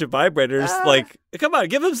is a bunch of vibrators, like, come on,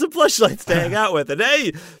 give them some fleshlights to hang out with. And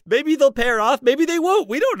hey, maybe they'll pair off, maybe they won't.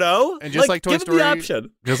 We don't know. And just like Toy give them the Story- option.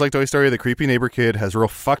 Just like Toy Story, the creepy neighbor kid has real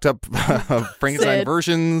fucked up Frankenstein Sid.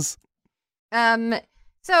 versions.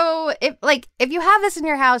 So if you have this in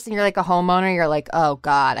your house and you're like a homeowner, you're like, oh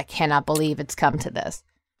God, I cannot believe it's come to this.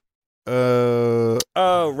 Oh,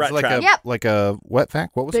 rat like trap. Yep. like a wet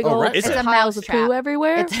vac. What was big oh old rat It's trap. a piles of mouse poo trap.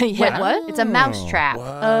 everywhere. It's Wait, what? It's a mouse trap.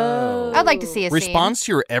 Oh. I'd like to see a scene. Responds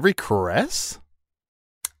to your every caress?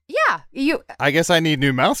 Yeah, you. I guess I need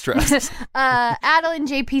new mouse traps. Adel and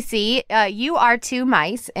JPC, you are two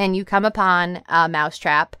mice, and you come upon a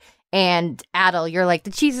mousetrap. And Adel, you're like,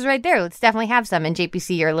 the cheese is right there. Let's definitely have some. And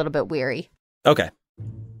JPC, you're a little bit weary. Okay.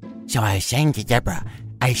 So I was saying to Deborah,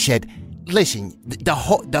 I said, listen, the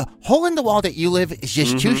hole in the wall that you live is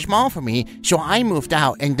just too small for me, so I moved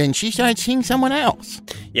out, and then she started seeing someone else.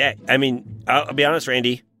 Yeah, I mean, I'll be honest,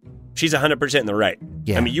 Randy. She's 100% in the right.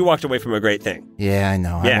 Yeah. I mean, you walked away from a great thing. Yeah, I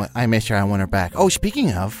know. Yeah. I miss her. I want her back. Oh, speaking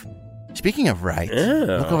of right,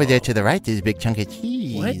 look over there to the right. There's a big chunk of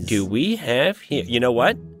cheese. What do we have here? You know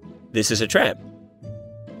what? This is a trap.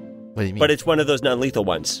 What do you mean? But it's one of those non-lethal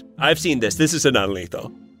ones. I've seen this. This is a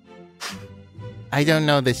non-lethal. I don't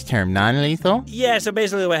know this term. Non-lethal? Yeah, so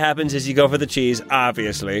basically what happens is you go for the cheese,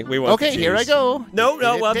 obviously. We want the Okay, cheese. here I go. No,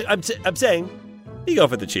 well, I'm saying you go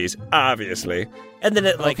for the cheese, obviously. And then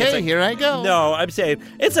it's Okay, like, here I go. No, I'm saying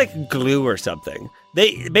it's like glue or something.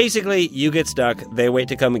 They basically, you get stuck, they wait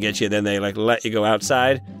to come and get you, then they like let you go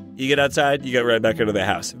outside. You get outside, you get right back into the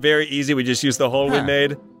house. Very easy. We just use the hole we Huh.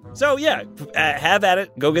 made. So yeah, have at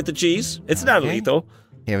it. Go get the cheese. It's not Okay. lethal.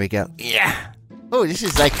 Here we go. Yeah. Oh, this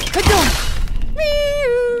is like,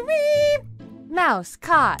 Mouse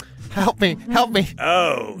caught. help me.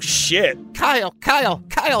 Oh shit! Kyle,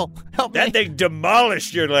 help That me. thing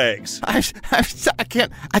demolished your legs. I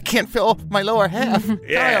can't feel my lower half.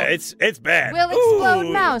 Yeah, Kyle. it's bad. Will explode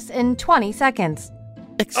Ooh. mouse in 20 seconds.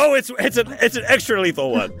 Oh, it's an extra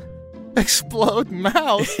lethal one. Explode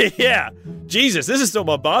mouse. Yeah, Jesus, this is some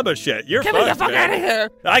Obama shit. You're Get me the fucked, fuck man. out of here.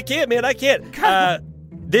 I can't, man. I can't.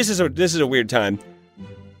 This is a weird time.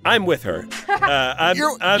 I'm with her.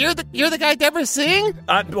 You're the guy Deborah's seeing?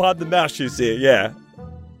 I'm the mouse you see. Yeah.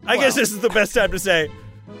 I guess this is the best time to say,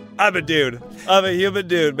 I'm a dude. I'm a human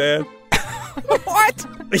dude, man. What?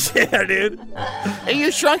 Yeah, dude. And you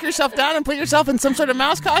shrunk yourself down and put yourself in some sort of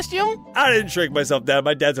mouse costume? I didn't shrink myself down.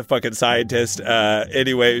 My dad's a fucking scientist.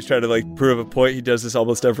 Anyway, he's trying to like prove a point. He does this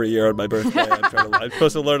almost every year on my birthday. I'm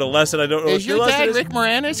supposed to learn a lesson. I don't know Is what your your lesson dad is. Rick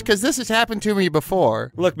Moranis? Because this has happened to me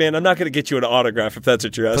before. Look, man, I'm not going to get you an autograph if that's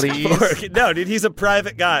what you're asking Please? for. No, dude, he's a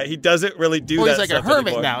private guy. He doesn't really do Oh, that he's like a stuff hermit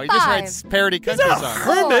anymore. now. He just Five. writes parody He's country not a songs.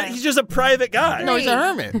 hermit. He's just a private guy. No, he's a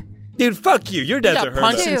hermit. Dude, fuck you. Your He dad's got a hermit.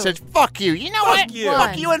 punched and said, fuck you. You know Fuck what? you.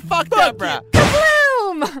 Fuck you and fuck Deborah.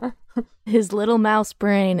 Boom! His little mouse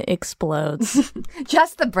brain explodes.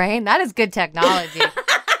 Just the brain. That is good technology.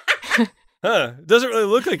 Huh? It doesn't really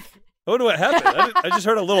look like. I wonder what happened. I just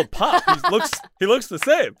heard a little pop. He looks the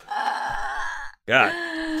same. God,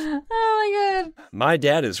 Oh my my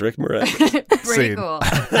dad is Rick Moranis. god. Pretty Scene. cool.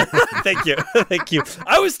 Thank you, thank you.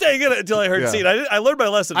 I was staying in it until I heard Yeah. scene. I learned my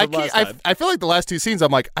lesson I from last can't. time. I feel like the last two scenes.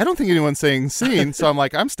 I'm like, I don't think anyone's saying scene, so I'm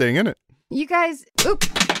like, I'm staying in it. You guys, oop,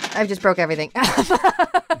 I just broke everything.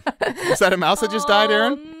 Is that a mouse that just died,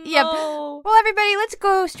 Aaron? Yep. Well, everybody, let's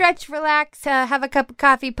go stretch, relax, have a cup of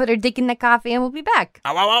coffee, put our dick in the coffee, and we'll be back.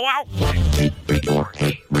 Ow, ow, ow, ow.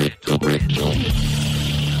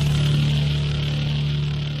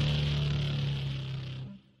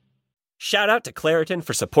 Shout out to Claritin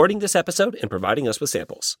for supporting this episode and providing us with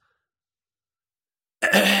samples.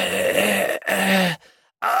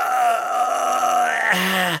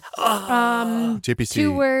 JPC.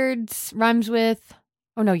 2 words, rhymes with,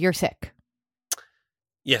 oh no, you're sick.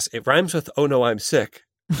 Yes, it rhymes with "Oh no, I'm sick."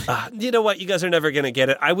 You know what? You guys are never going to get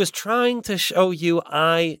it. I was trying to show you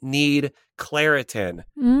I need Claritin.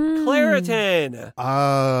 Claritin.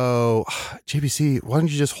 Oh, JPC. Why don't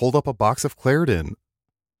you just hold up a box of Claritin?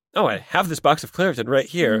 Oh, I have this box of Claritin right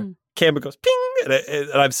here. Camera goes ping.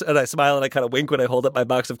 And I smile and I kind of wink when I hold up my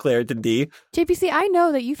box of Claritin D. JPC, I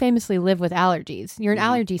know that you famously live with allergies. You're an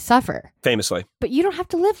allergy sufferer. Famously. But you don't have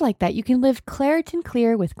to live like that. You can live Claritin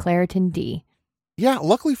Clear with Claritin D. Yeah,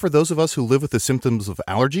 luckily for those of us who live with the symptoms of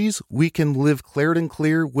allergies, we can live Claritin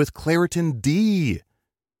Clear with Claritin D.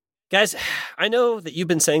 Guys, I know that you've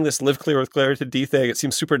been saying this live clear with Claritin D thing. It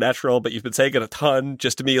seems supernatural, but you've been saying it a ton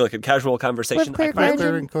just to me, like in casual conversation. Live clear,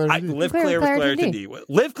 Claritin. Live clear with Claritin D.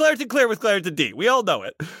 Live Claritin Clear with Claritin D. We all know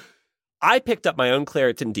it. I picked up my own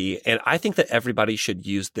Claritin D, and I think that everybody should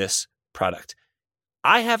use this product.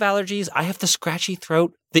 I have allergies. I have the scratchy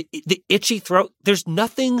throat, the itchy throat. There's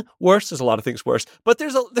nothing worse. There's a lot of things worse, but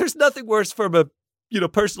there's nothing worse from a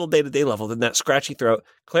personal day-to-day level than that scratchy throat.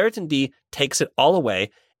 Claritin D takes it all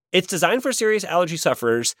away. It's designed for serious allergy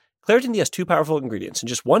sufferers. Claritin D has 2 powerful ingredients in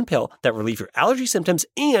just one pill that relieve your allergy symptoms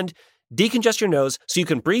and decongest your nose so you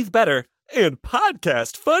can breathe better and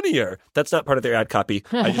podcast funnier. That's not part of their ad copy.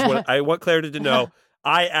 I want Claritin to know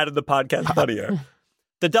I added the podcast funnier.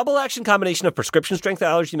 The double action combination of prescription strength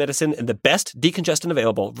allergy medicine and the best decongestant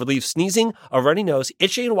available relieves sneezing, a runny nose,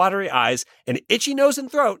 itchy and watery eyes, an itchy nose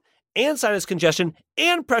and throat, and sinus congestion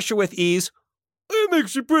and pressure with ease. It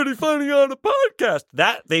makes you pretty funny on a podcast.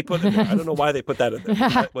 That they put in there. I don't know why they put that in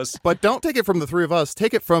there. But don't take it from the three of us.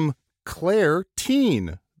 Take it from Claire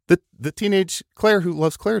Teen, the teenage Claire who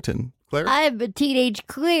loves Claritin. Claire? I'm a teenage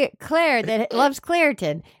Claire that loves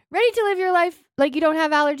Claritin. Ready to live your life like you don't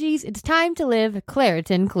have allergies? It's time to live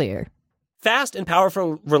Claritin Clear. Fast and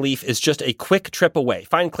powerful relief is just a quick trip away.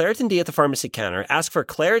 Find Claritin D at the pharmacy counter. Ask for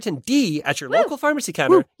Claritin D at your local pharmacy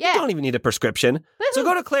counter. Yeah. You don't even need a prescription. So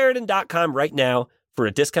go to Claritin.com right now for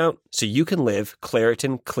a discount so you can live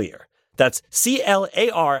Claritin Clear. That's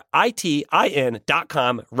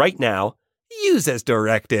CLARITIN.com right now. Use as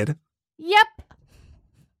directed. Yep.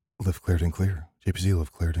 Live Claritin Clear. JPC,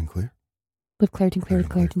 live Claritin Clear. Live Claritin Clear with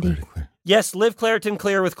Claritin D. Yes, live Claritin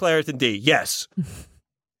Clear with Claritin D. Yes.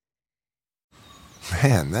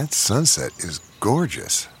 Man, that sunset is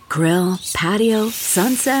gorgeous. Grill, patio,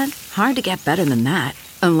 sunset. Hard to get better than that.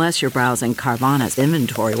 Unless you're browsing Carvana's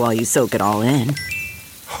inventory while you soak it all in.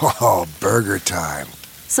 Oh, burger time.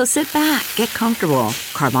 So sit back, get comfortable.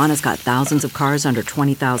 Carvana's got thousands of cars under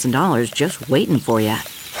 $20,000 just waiting for you.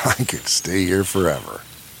 I could stay here forever.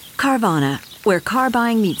 Carvana, where car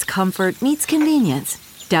buying meets comfort, meets convenience.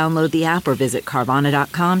 Download the app or visit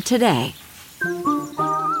Carvana.com today.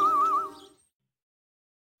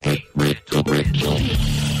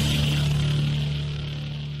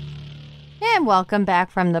 And welcome back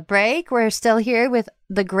from the break. We're still here with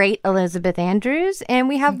the great Elizabeth Andrews, and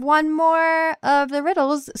we have one more of the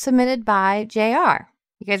riddles submitted by JR.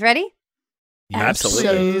 You guys ready?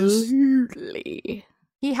 Absolutely.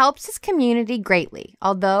 He helps his community greatly,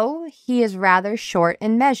 although he is rather short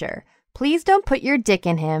in measure. Please don't put your dick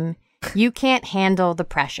in him. You can't handle the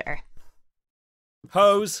pressure.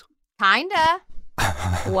 Hose. Kinda.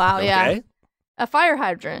 Wow, yeah. Okay. A fire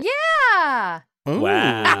hydrant. Yeah.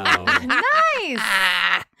 Wow. Nice.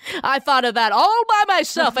 I thought of that all by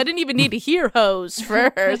myself. I didn't even need to hear hose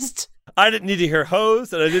first. I didn't need to hear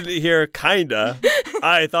hose, and I didn't hear kinda.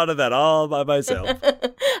 I thought of that all by myself. I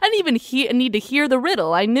didn't even need to hear the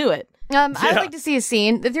riddle. I knew it. I'd like to see a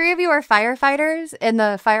scene. The three of you are firefighters, and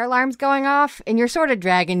the fire alarm's going off, and you're sort of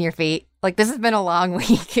dragging your feet. Like, this has been a long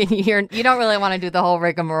week, and you don't really want to do the whole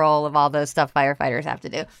rigmarole of all the stuff firefighters have to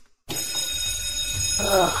do.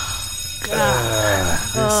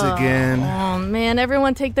 This again. Oh man!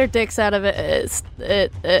 Everyone, take their dicks out of it.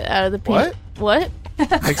 Out of the peanut. What?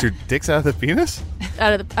 Takes your dicks out of the penis?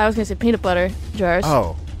 I was gonna say peanut butter jars.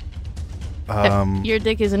 Oh. Your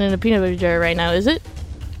dick isn't in a peanut butter jar right now, is it?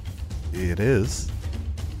 It is.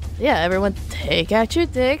 Yeah, everyone, take out your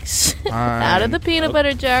dicks out of the peanut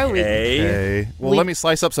butter jar. Okay. Well, let me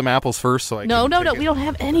slice up some apples first, so I No. can take We don't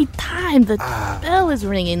have any time. The bell is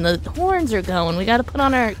ringing. The horns are going. We got to put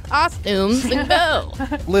on our costumes and go.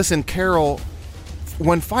 Listen, Carol,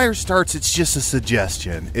 when fire starts, it's just a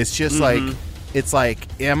suggestion. It's just it's like,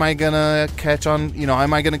 am I going to catch on,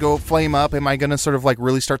 am I going to go flame up? Am I going to sort of like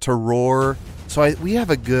really start to roar? So we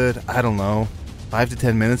have a good, I don't know, 5 to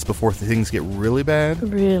 10 minutes before things get really bad.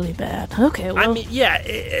 Really bad. Okay, well. I mean,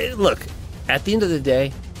 yeah, look, at the end of the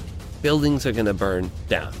day, buildings are going to burn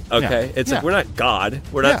down, okay? Yeah. It's like we're not God.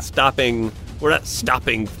 We're not stopping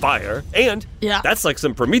fire. And that's like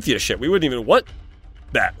some Prometheus shit. We wouldn't even want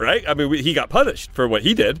that, right? I mean, he got punished for what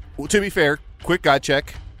he did. Well, to be fair, quick God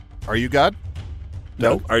check. Are you God?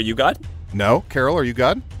 No. Are you God? No. Carol, are you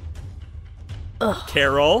God?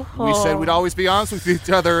 Carol. We said we'd always be honest with each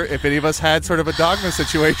other if any of us had sort of a dogma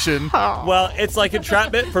situation. Well, it's like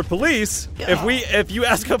entrapment for police. If you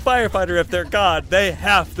ask a firefighter if they're God, they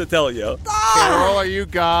have to tell you. Carol, are you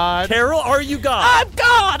God? Carol, are you God? I'm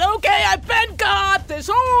God, okay? I've been God this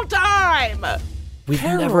whole time. We've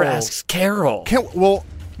never asked Carol. Well,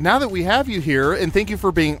 now that we have you here, and thank you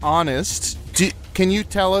for being honest, can you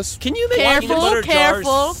tell us? Can you make peanut butter jars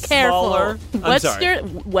smaller?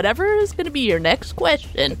 Whatever is going to be your next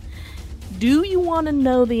question, do you want to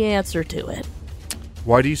know the answer to it?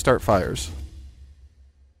 Why do you start fires?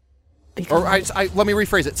 Because let me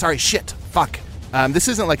rephrase it. Sorry, shit, fuck. This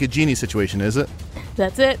isn't like a genie situation, is it?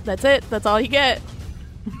 That's it. That's all you get.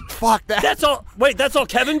 Fuck that. That's all. Wait, that's all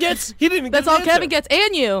Kevin gets? He didn't even. That's all Kevin gets,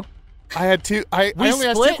 and you. I had two. I only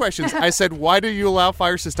asked two questions. I said, "Why do you allow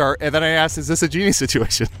fires to start?" And then I asked, "Is this a genie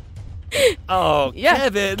situation?" Oh, yeah.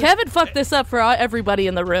 Kevin. Kevin fucked this up for everybody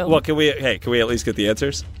in the room. Well, can we at least get the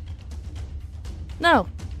answers? No,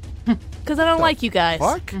 because I don't like you guys.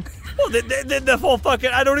 Fuck. Well, the whole fucking.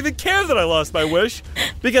 I don't even care that I lost my wish,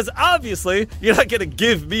 because obviously you're not gonna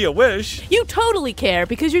give me a wish. You totally care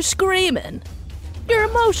because you're screaming. You're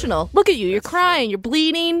emotional. Look at you. You're crying. You're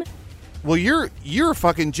bleeding. Well, you're a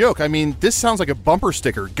fucking joke. I mean, this sounds like a bumper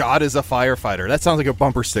sticker. God is a firefighter. That sounds like a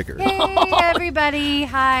bumper sticker. Hey, everybody.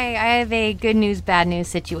 Hi. I have a good news, bad news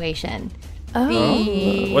situation.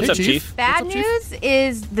 What's up, Chief? Bad news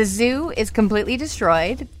is the zoo is completely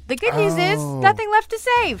destroyed. The good news is nothing left to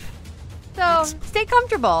save. So stay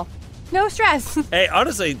comfortable. No stress. Hey,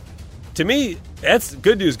 honestly, to me, that's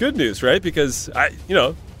good news, right? Because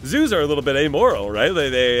zoos are a little bit amoral, right?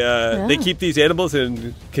 They keep these animals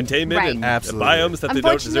in containment and biomes that they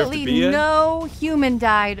don't deserve to be in. Unfortunately, no human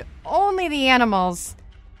died. Only the animals.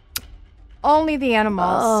 But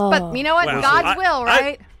you know what? Wow. God's will,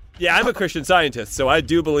 right? I'm a Christian Scientist, so I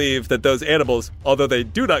do believe that those animals, although they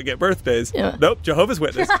do not get birthdays, nope, Jehovah's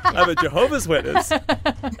Witness. I'm a Jehovah's Witness.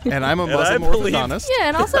 And I'm a Muslim orthodontist. Yeah,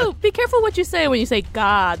 and also be careful what you say when you say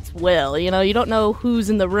God's will. You know, you don't know who's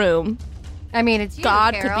in the room. I mean, it's you,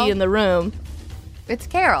 God Carol. could be in the room. It's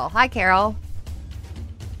Carol. Hi, Carol.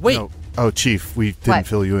 Wait. No. Oh, Chief, we didn't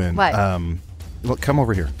fill you in. What? Look, come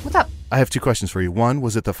over here. What's up? I have two questions for you. One,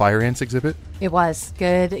 was it the fire ants exhibit? It was.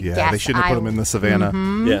 Good Yeah, guess. they shouldn't have put them in the savannah.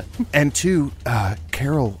 Mm-hmm. Yeah. And two,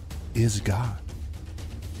 Carol is God.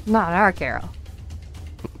 Not our Carol.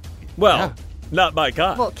 Well, not my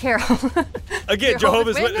God. Well, Carol. Again,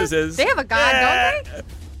 Jehovah's Witnesses. They have a God,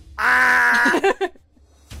 don't they?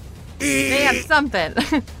 They have something.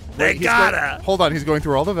 They gotta. Hold on, he's going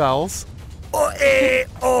through all the vowels.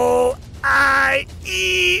 O-A-O-I-E-U.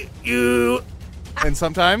 And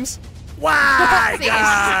sometimes... Why,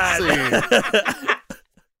 God?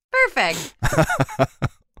 Perfect.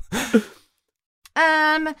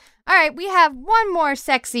 All right, we have one more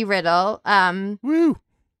sexy riddle. Woo.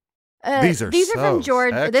 These are from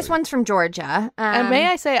Georgia. sexy. This one's from Georgia. And may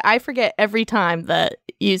I say, I forget every time that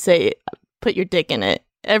you say put your dick in it.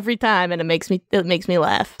 Every time, and it makes me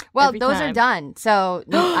laugh. Well, every those time. are done. So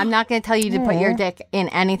I'm not going to tell you to put your dick in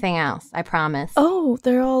anything else. I promise. Oh,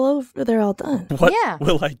 they're all over. They're all done. What Yeah.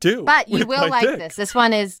 will I do? But you with will my like dick? this. This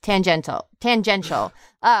one is tangential.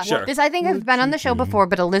 Sure. This I think has been on the show before,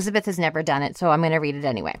 but Elizabeth has never done it, so I'm going to read it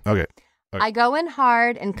anyway. Okay. I go in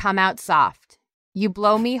hard and come out soft. You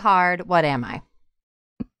blow me hard. What am I?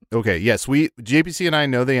 Okay, yes, JPC and I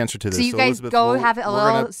know the answer to this. So you guys Elizabeth, go have a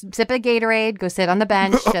little sip of Gatorade, go sit on the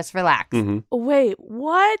bench, just relax. Mm-hmm. Wait,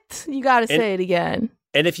 what? You got to say it again.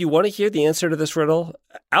 And if you want to hear the answer to this riddle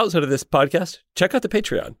outside of this podcast, check out the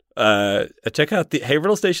Patreon. Check out the Hey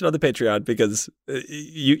Riddle Station on the Patreon, because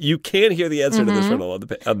you can hear the answer to this riddle on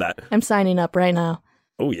that. I'm signing up right now.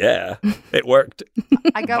 Oh, yeah. It worked.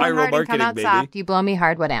 I go in Viral hard and come marketing, out baby. soft. You blow me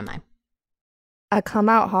hard. What am I? I come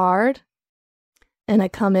out hard and I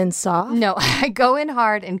come in soft. No, I go in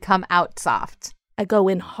hard and come out soft. I go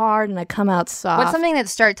in hard and I come out soft. What's something that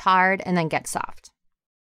starts hard and then gets soft?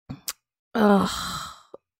 Ugh.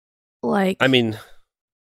 Like, I mean,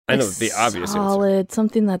 I know like the obvious answer. solid,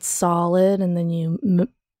 something that's solid, and then you.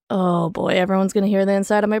 Oh boy, everyone's gonna hear the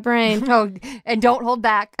inside of my brain. Oh, and don't hold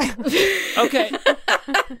back. Okay.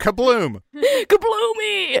 Kabloom.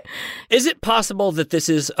 Kabloomy! Is it possible that this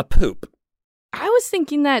is a poop? I was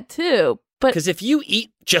thinking that too, but Because if you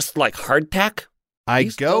eat just like hardtack, I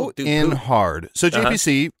you go still do in poop. hard. So,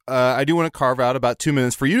 JPC, I do want to carve out about 2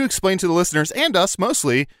 minutes for you to explain to the listeners and us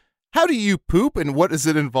mostly, how do you poop and what does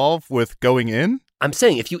it involve with going in? I'm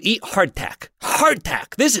saying if you eat hardtack,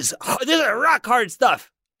 this is rock hard stuff.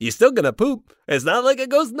 You're still gonna poop. It's not like it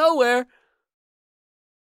goes nowhere.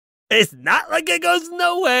 It's not like it goes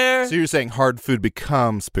nowhere. So you're saying hard food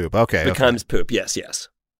becomes poop. Okay. Becomes poop. Yes, yes.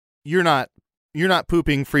 You're not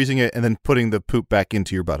pooping, freezing it, and then putting the poop back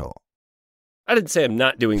into your butthole. I didn't say I'm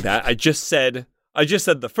not doing that. I just said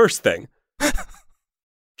the first thing.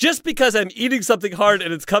 Just because I'm eating something hard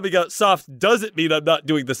and it's coming out soft doesn't mean I'm not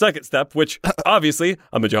doing the second step, which obviously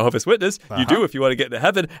I'm a Jehovah's Witness. You do if you want to get into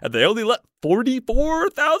heaven, and they only let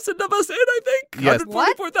 44,000 of us in, I think. Yes.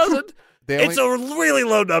 144,000. It's a really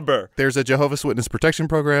low number. There's a Jehovah's Witness protection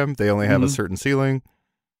program. They only have a certain ceiling.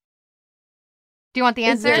 Do you want the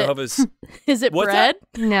answer? Is it bread?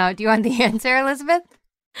 No. Do you want the answer, Elizabeth?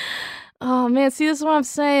 Oh, man. See, this is what I'm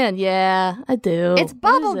saying. Yeah, I do. It's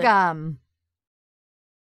bubble gum.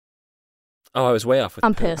 Oh, I was way off with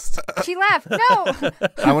I'm pissed. She laughed. No.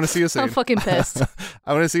 I want to see a scene. I'm fucking pissed.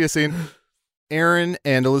 I want to see a scene. Aaron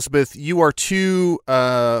and Elizabeth, you are two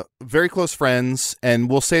very close friends, and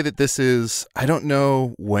we'll say that this is, I don't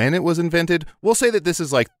know when it was invented. We'll say that this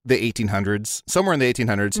is like the 1800s, somewhere in the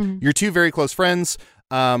 1800s. Mm-hmm. You're two very close friends.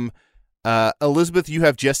 Elizabeth, you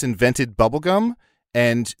have just invented bubblegum,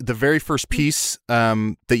 and the very first piece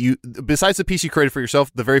besides the piece you created for yourself,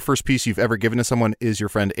 the very first piece you've ever given to someone is your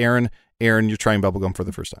friend Aaron. Aaron, you're trying bubblegum for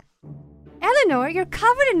the first time. Eleanor, you're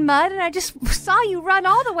covered in mud, and I just saw you run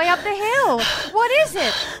all the way up the hill. What is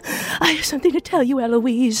it? I have something to tell you,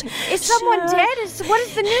 Eloise. Is someone dead? What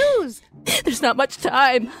is the news? There's not much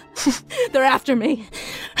time. They're after me.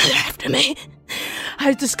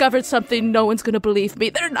 I've discovered something. No one's going to believe me.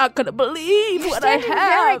 They're not going to believe what I have. You're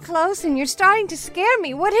standing very close, and you're starting to scare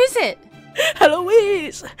me. What is it?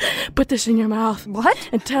 Eloise, put this in your mouth. What?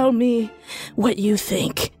 And tell me what you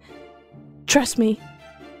think. Trust me.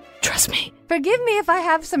 Forgive me if I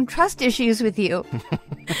have some trust issues with you.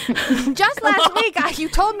 Just last week, you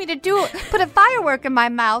told me to put a firework in my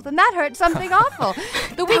mouth, and that hurt something awful.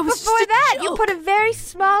 The week before that, you put a very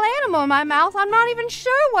small animal in my mouth. I'm not even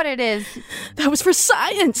sure what it is. That was for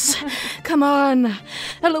science. Come on,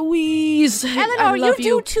 Eloise. Eleanor, you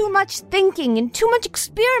do too much thinking and too much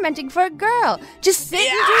experimenting for a girl. Just sit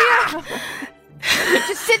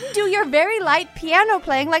and do your very light piano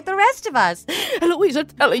playing like the rest of us. Eloise, I'm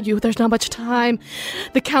telling you, there's not much time.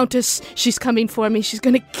 The Countess, she's coming for me. She's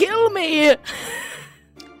going to kill me.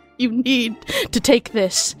 You need to take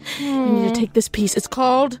this. You need to take this piece. It's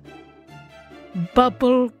called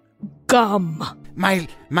bubble gum. My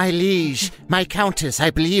liege, my Countess, I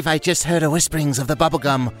believe I just heard a whisperings of the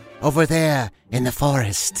bubblegum over there in the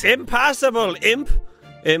forest. Impossible, imp.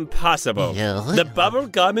 Impossible. Yeah. The bubble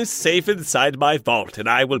gum is safe inside my vault, and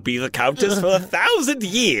I will be the Countess for 1,000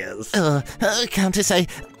 years. Countess, I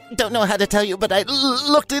don't know how to tell you, but I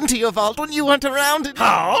looked into your vault when you weren't around.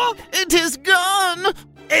 How? It is gone.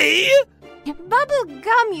 Eh? Bubble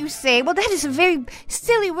gum, you say? Well, that is a very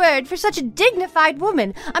silly word for such a dignified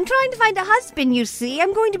woman. I'm trying to find a husband, you see.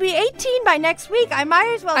 I'm going to be 18 by next week. I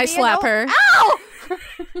might as well slap her. Ow!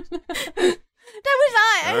 That was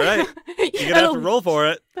I. All right. You're going to have to roll for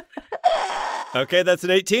it. Okay, that's an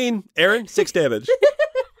 18. Aaron, 6 damage.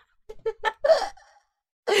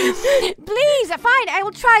 Please, fine, I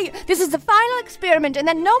will try. This is the final experiment, and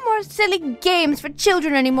then no more silly games for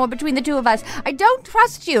children anymore between the two of us. I don't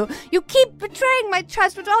trust you. You keep betraying my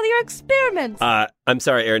trust with all your experiments. I'm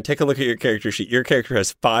sorry, Aaron. Take a look at your character sheet. Your character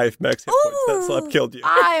has 5 max hit points. That slap killed you.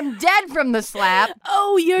 I'm dead from the slap.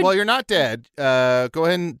 Oh, you're not dead. Go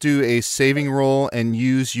ahead and do a saving roll and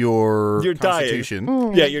use your Constitution.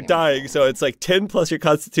 Dying. Yeah, you're dying, so it's like 10 plus your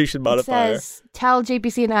Constitution modifier. It says, tell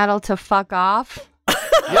JPC and Adel to fuck off.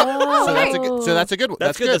 So that's a good one.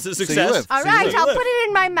 That's good. That's a success. So you live. All right, I'll put it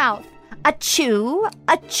in my mouth. A chew.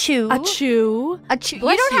 Bless You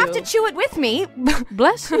don't have to chew it with me.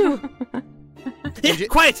 Bless you.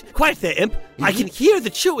 Quiet there, imp. Mm-hmm. I can hear the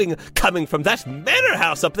chewing coming from that manor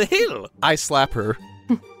house up the hill. I slap her.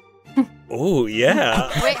 Oh, yeah.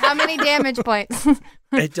 Wait, how many damage points?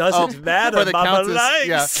 It doesn't matter. For the Mama Countess,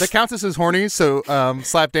 likes. the Countess is horny, so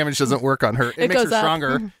slap damage doesn't work on her. It makes her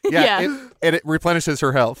stronger. Yeah. It replenishes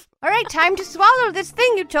her health. All right, time to swallow this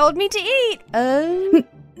thing you told me to eat.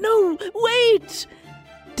 No, wait.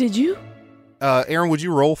 Did you? Aaron, would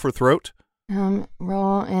you roll for throat?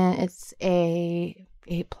 Roll, and it's a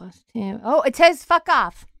 8 plus 2. Oh, it says fuck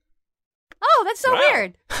off. Oh, that's so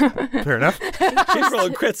weird. Fair enough. She's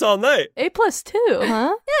rolling crits all night. 8 plus 2,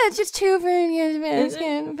 huh? Yeah, it's just 2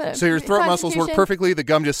 for So your throat muscles work perfectly. The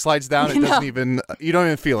gum just slides down. It doesn't even. You don't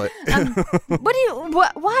even feel it.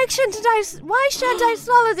 Why shouldn't I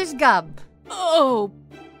swallow this gum?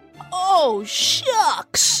 Oh,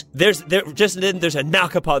 shucks. There's a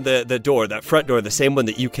knock upon the door, that front door, the same one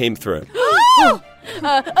that you came through.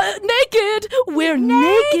 Naked. We're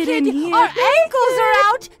naked in here. Our ankles are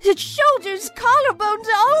out. The shoulders, collarbones,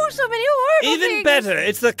 oh, so many horrible Even things. better,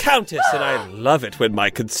 it's the Countess, and I love it when my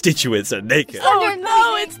constituents are naked. Oh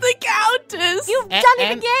no, it's the Countess. You've done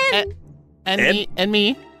it again. And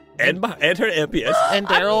me. And her imp, yes. And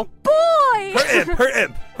Daryl. Boy. Her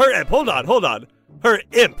imp. Hold on. Her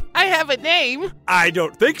imp. I have a name. I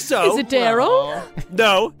don't think so. Is it Daryl?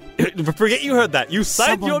 No. Forget you heard that. You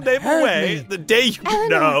signed your name away the day you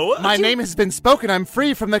know. My name has been spoken. I'm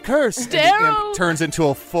free from the curse. And the Daryl. imp turns into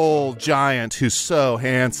a full giant who's so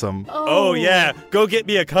handsome. Oh, yeah. Go get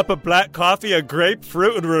me a cup of black coffee, a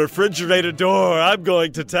grapefruit, and a refrigerator door. I'm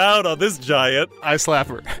going to town on this giant. I slap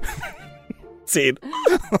her. Scene.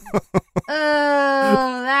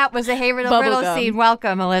 That was a Hey Riddle Riddle Bubblegum. scene.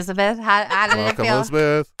 Welcome, Elizabeth. How did Welcome, it feel?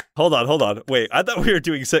 Elizabeth. Hold on. Wait, I thought we were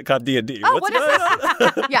doing sitcom D&D. Oh, What's what is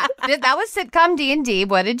going on? Yeah, that was sitcom D&D.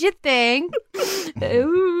 What did you think?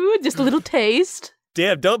 Ooh, just a little taste.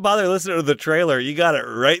 Damn, don't bother listening to the trailer. You got it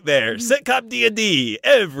right there. Sitcom D&D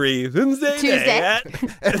every Tuesday.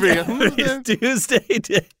 Every Tuesday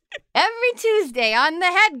day. Every Tuesday on the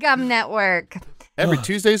HeadGum Network. Every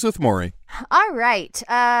Tuesdays with Maury. All right.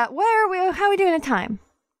 Where are we? How are we doing at time?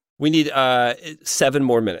 We need 7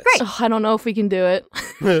 more minutes. Great. Oh, I don't know if we can do it.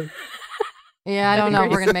 Yeah, I don't know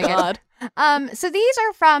if we're going to make God. it. So these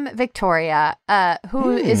are from Victoria,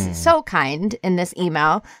 who is so kind in this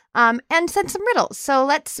email, and sent some riddles. So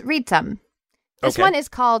let's read some. This Okay. one is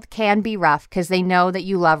called Can Be Rough because they know that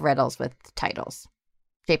you love riddles with titles.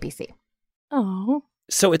 JPC. Oh.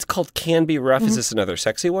 So it's called Can Be Rough. Is this another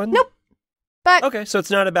sexy one? Nope. But Okay, so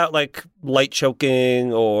it's not about like light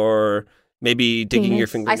choking or maybe digging your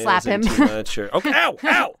Penis. I fingernails slap him. in too much. Or, okay,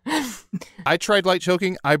 ow! I tried light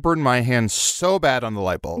choking. I burned my hand so bad on the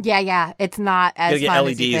light bulb. yeah, it's not Gotta as get fun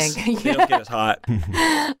as you LEDs. think. They don't get as hot.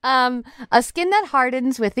 A skin that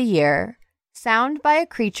hardens with a year, sound by a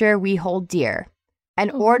creature we hold dear,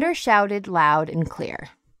 an order shouted loud and clear.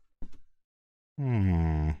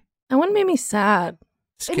 That one made me sad.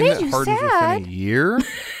 Skin made that you hardens sad. within a year?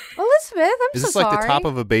 Elizabeth, I'm Is so this like sorry. the top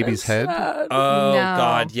of a baby's head? Sad. Oh, No.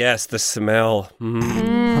 God, yes, the smell.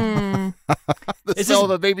 The Is cell this-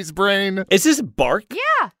 of a baby's brain. Is this bark?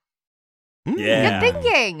 Yeah, Yeah. good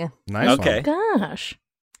thinking. Nice Okay. one. Gosh.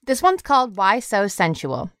 This one's called Why So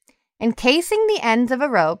Sensual. Encasing the ends of a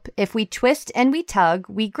rope, if we twist and we tug,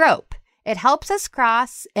 we grope. It helps us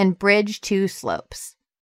cross and bridge two slopes.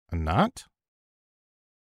 A knot?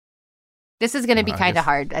 This is going to be I kind guess- of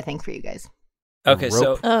hard, I think, for you guys. Okay,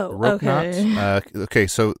 so Oh, rope okay. knots? Okay,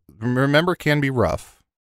 so remember Can Be Rough.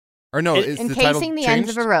 Or no, is the title Encasing the ends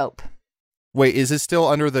of changed? a rope. Wait, is it still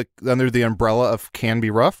under the umbrella of Can Be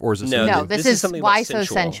Rough, or is it No, No, something- this this is is something Why about So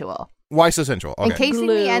sensual. Sensual. Why So Sensual? Okay. Encasing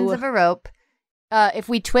the ends Glue. of a rope, if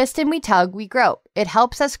we twist and we tug, we grope. It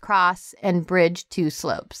helps us cross and bridge two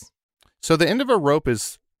slopes. So the end of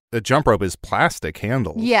a jump rope is plastic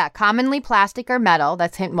handles. Yeah, commonly plastic or metal.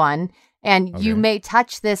 That's hint one. And you Okay. may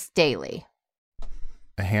touch this daily.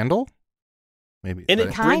 A handle? Maybe. and Is it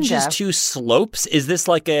that- Kind bridges of. two slopes. Is this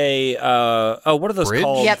like a what are those Bridge?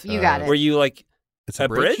 called? Yep, you got it. Where you like It's a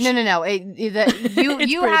bridge? No. You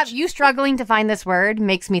It's you bridge. have you struggling to find this word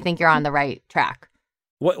makes me think you're on the right track.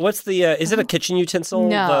 what's the is it a kitchen utensil?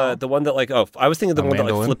 No. The one that like I was thinking the A one that like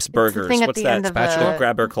mandolin? flips burgers. thing at What's the that? end of Spatula? a-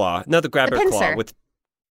 Grabber claw. No, the grabber claw pincer. with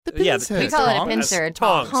The yeah, pincer. We call it a Tongs? pincer.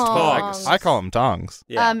 Tongs. Tongs. I call them tongs.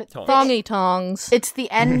 Yeah, Um, tongs. Thingy tongs. It's the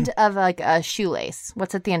end of like a shoelace.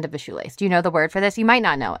 What's at the end of a shoelace? Do you know the word for this? You might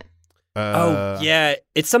not know it. Oh yeah,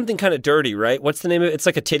 it's something kind of dirty, right? What's the name of it? It's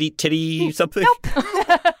like a titty something.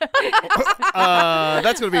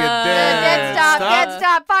 That's gonna be a dead Dead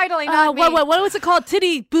stop. Finally, not me. what was it called?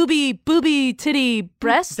 Titty, booby, titty,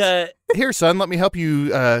 breast? Here, son, let me help you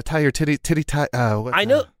tie your titty tie. What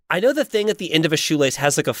I know the thing at the end of a shoelace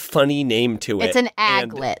has like a funny name to it. It's an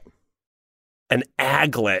and- aglet. An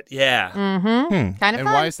aglet, yeah. Mm-hmm. Kind of And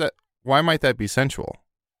fun. why is that? Why might that be sensual?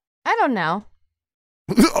 I don't know.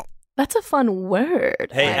 That's a fun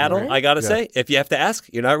word. Hey, Adel, I gotta Yeah. say, if you have to ask,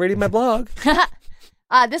 you're not reading my blog.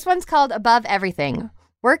 This one's called Above Everything.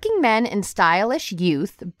 Working men and stylish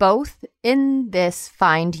youth, both in this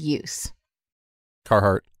find use.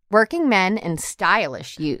 Carhartt. Working men and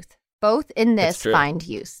stylish youth, both in That's this true. find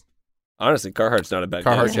use. Honestly, Carhartt's not a bad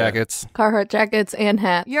Carhartt name. jackets. Carhartt jackets and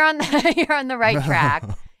hats. You're on the right track.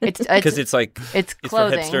 It's Because it's like it's it's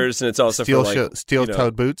clothing. for hipsters and it's also Steel for like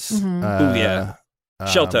steel-toed boots. Mhm. Ooh, yeah.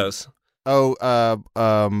 Shell toes. Oh,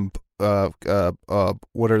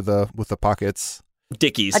 what are the with the pockets?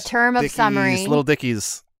 Dickies. A term of Dickies, summary. little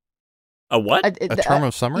dickies. A what? A term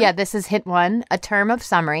of summary? Yeah, this is hint one. A term of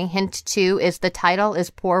summary. Hint two is the title is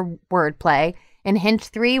poor wordplay, And hint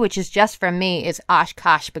 3, which is just from me, is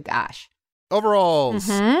Oshkosh Bagosh. Overalls.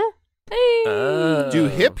 Do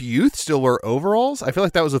hip youth still wear overalls? I feel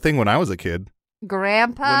like that was a thing when I was a kid.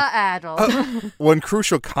 Grandpa Adel. When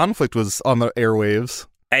Crucial Conflict was on the airwaves.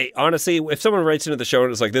 Hey, honestly, if someone writes into the show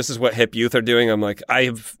and is like, this is what hip youth are doing, I'm like, I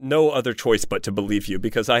have no other choice but to believe you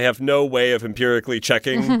because I have no way of empirically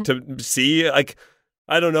checking to see. Like,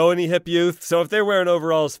 I don't know any hip youth, so if they're wearing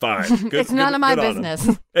overalls, fine. Good, It's none of my business.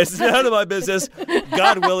 It's none of my business.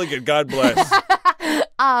 God willing and God bless.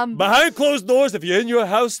 Behind closed doors, if you're in your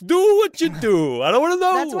house, do what you do. I don't want to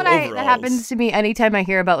know. That's what that happens to me anytime I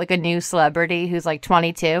hear about like a new celebrity who's like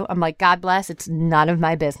 22. I'm like, God bless, it's none of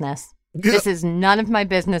my business. This is none of my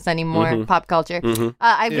business anymore, pop culture.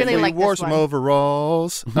 I really like wore this some one.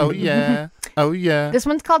 overalls. Oh, yeah. Oh, yeah. This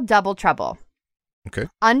one's called Double Trouble. Okay.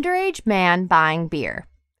 Underage man buying beer.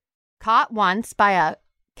 Caught once by a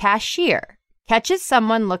cashier. Catches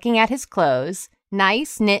someone looking at his clothes.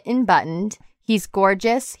 Nice, knit and buttoned. He's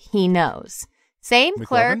gorgeous. He knows. Same McLovin?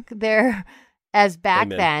 clerk there as back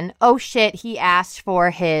Amen. then. Oh, shit. He asked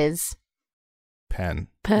for his... Pen.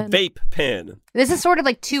 Vape pen. This is sort of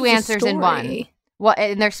like two It's a answers in one. story. Well,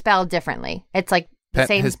 and they're spelled differently. It's like the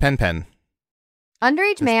same. His pen.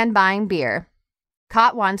 Underage man buying beer.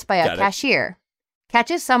 Caught once by a Got it. cashier.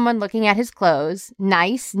 Catches someone looking at his clothes.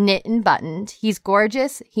 Nice, knit and buttoned. He's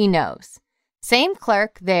gorgeous. He knows. Same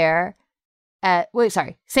clerk there.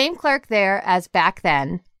 Same clerk there as back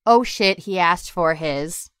then. Oh shit! He asked for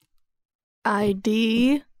his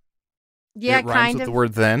ID. Yeah, it rhymes kind with of. the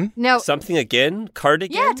word then. No. Something again?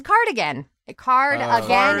 Cardigan? Yeah, it's cardigan. Card again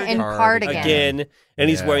Cardigan. and cardigan. Again, and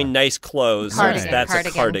he's Yeah. wearing nice clothes. Cardigan, That's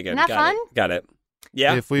cardigan. a cardigan. Not Got fun? It. Got it.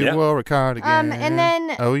 Yeah. If we yeah. wore a cardigan. And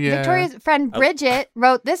then Oh, yeah. Victoria's friend Bridget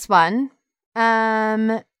wrote this one.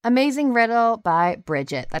 Amazing Riddle by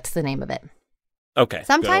Bridget. That's the name of it. Okay.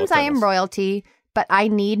 Sometimes good old I am tennis. royalty, but I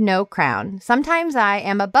need no crown. Sometimes I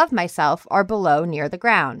am above myself or below near the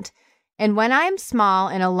ground. And when I'm small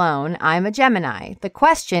and alone, I'm a Gemini. The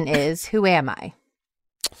question is, who am I?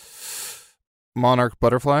 Monarch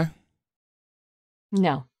butterfly.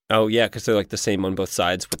 No. Oh, yeah, because they're like the same on both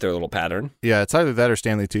sides with their little pattern. Yeah, it's either that or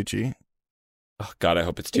Stanley Tucci. Oh, God, I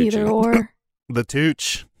hope it's Tucci. Either or. The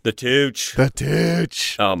Tooch. The Tooch. The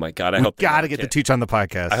Tooch. Oh, my God. I We hope they gotta never get the can- Tooch on the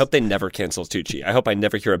podcast. I hope they never cancel Tucci. I hope I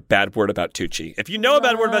never hear a bad word about Tucci. If you know a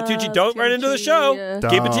bad word about Tucci, don't write into the show. Tucci.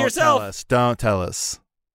 Keep it to yourself. Tell us. Don't tell us.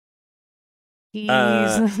 He's...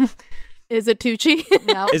 Is it Tucci?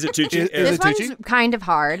 no. Is it Tucci? Is This it one's Tucci? kind of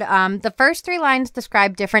hard. The first 3 lines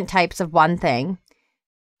describe different types of one thing.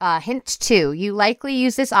 Hint 2, you likely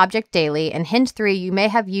use this object daily. And hint 3, you may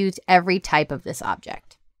have used every type of this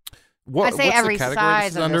object. What, I say what's every the category size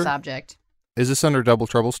this is of under? this object. Is this under Double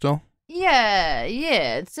Trouble still?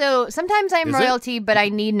 Yeah. So sometimes I'm Is it? royalty, but I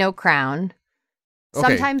need no crown. Okay,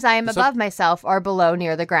 Sometimes I am so- above myself or below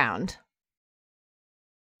near the ground.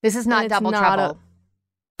 This is not it's double not trouble.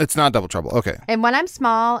 It's not Double Trouble. Okay. And when I'm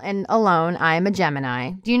small and alone, I am a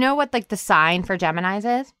Gemini. Do you know what like the sign for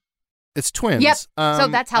Geminis is? It's twins. Yep. So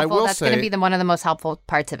that's I helpful. will That's going to say- be one of the most helpful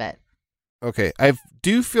parts of it. Okay. I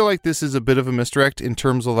do feel like this is a bit of a misdirect in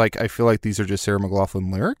terms of like, I feel like these are just Sarah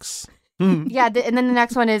McLachlan lyrics. Yeah, and then the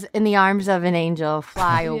next one is "In the arms of an angel,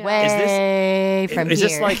 fly Yeah. away from is here."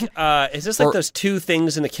 this like Or- those 2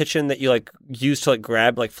 things in the kitchen that you like use to like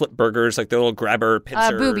grab like flip burgers, like the little grabber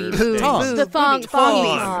pincer booby, things? Tongs. The thong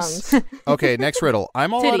Tongs. songs. Okay. Next riddle.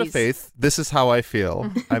 I'm all out of Titties. faith. This is how I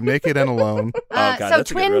feel. I'm naked and alone. Oh, God, so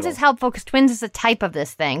that's a good twins riddle. is helpful because twins is a type of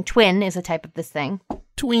this thing. Twin is a type of this thing.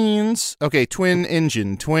 Tweens. Okay. Twin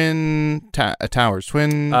engine. Twin towers.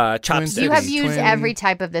 Twin. Chopsticks. twin You have cities, used twin- every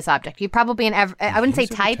type of this object. You probably in every. I wouldn't say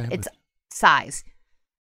Used every type. type of- It's size.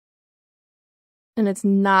 And it's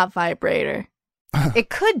not vibrator. It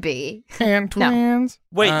could be. And No. twins.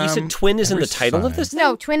 Wait, you said twin is in every the title of size. this thing?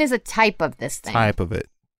 No, twin is a type of this thing. Type of it.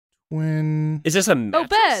 Twin. Is this a Oh, mattress?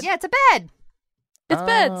 bed. Yeah, it's a bed. It's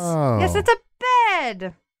beds. Oh. Yes, it's a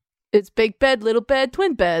bed. It's big bed, little bed,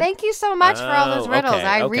 twin bed. Thank you so much for all those Oh, riddles. okay,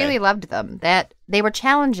 I okay. really loved them. That they were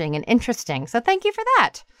challenging and interesting. So thank you for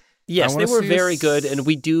that. Yes, I they wanna were see very us- good, and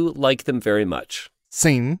we do like them very much.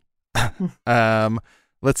 Scene.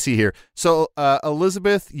 Let's see here. So,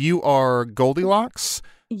 Elizabeth, you are Goldilocks.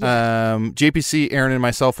 JPC, Aaron, and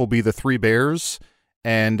myself will be the 3 bears.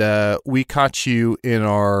 And we caught you in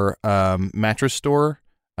our mattress store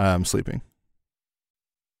sleeping.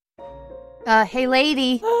 Hey,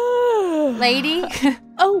 lady. Lady.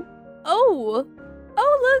 Oh.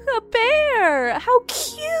 Oh, look, a bear. How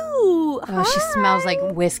cute. Oh, she smells like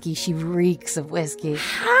whiskey. She reeks of whiskey.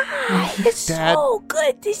 Hi. It's Dad. so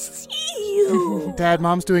good to see you. Dad,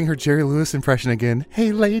 Mom's doing her Jerry Lewis impression again.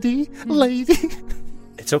 Hey, lady.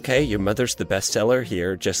 It's okay. Your mother's the bestseller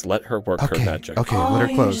here. Just let her work her magic. Okay, let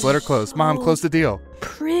her close. Let her close. Mom, close the deal.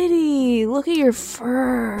 Pretty. Look at your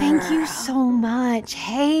fur. Thank you so much.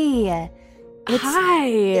 Hey. Hi.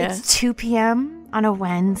 It's 2 p.m. on a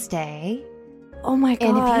Wednesday. Oh my God.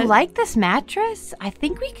 And if you like this mattress, I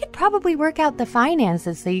think we could probably work out the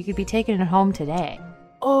finances so you could be taking it home today.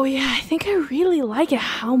 Oh yeah, I think I really like it.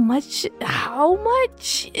 How much?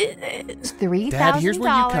 It's $3,000. Dad, here's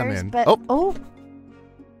where you come in. But,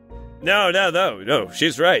 No.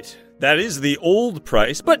 She's right. That is the old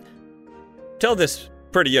price. But tell this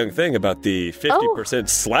pretty young thing about the 50%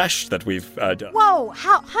 slash that we've done. Whoa,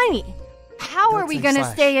 honey, how are we going to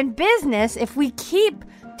stay in business if we keep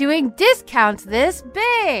doing discounts this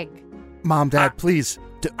big? Mom, Dad, please.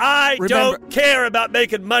 I don't care about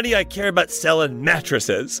making money. I care about selling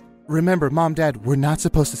mattresses. Remember, Mom, Dad, we're not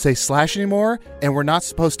supposed to say slash anymore, and we're not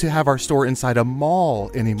supposed to have our store inside a mall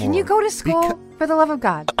anymore. Can you go to school, for the love of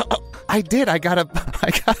God? I did. I got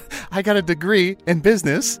a degree in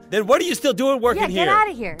business. Then what are you still doing working here? Get out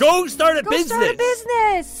of here. Go start a business. Start a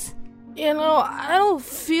business. You know, I don't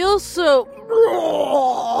feel so.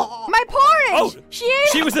 My porridge. Oh,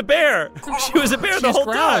 she was a bear. She was a bear the whole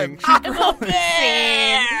time. I'm a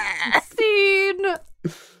bear. Scene.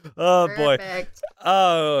 Oh Perfect. boy.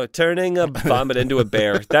 Oh, turning a vomit into a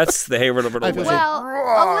bear. That's the Hey Riddle Riddle.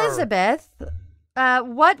 Well, Elizabeth,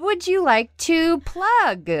 what would you like to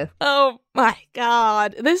plug? Oh my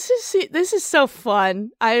God, this is so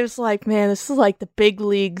fun. I was like, man, this is like the big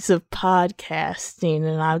leagues of podcasting,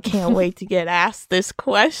 and I can't wait to get asked this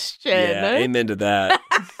question. Yeah, amen to that.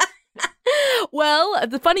 Well,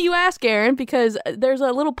 the funny you ask, Aaron, because there's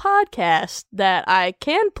a little podcast that I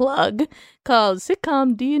can plug called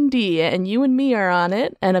Sitcom D&D, and you and me are on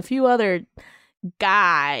it, and a few other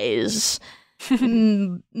guys. But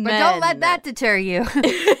don't let that deter you.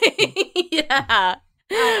 Yeah.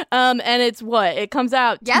 And it's what? It comes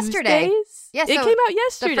out yesterday. Tuesdays? Yeah, it came out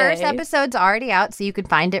yesterday. The first episode's already out, so you can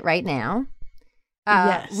find it right now.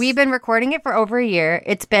 Yes. We've been recording it for over a year.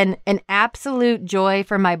 It's been an absolute joy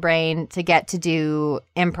for my brain to get to do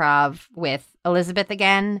improv with Elizabeth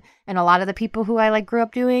again and a lot of the people who I grew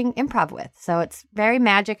up doing improv with. So it's very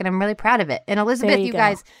magic, and I'm really proud of it. And Elizabeth, you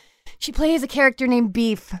guys, she plays a character named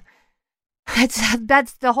Beef.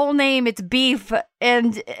 That's the whole name. It's Beef,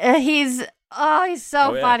 and he's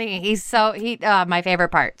so funny. He's my favorite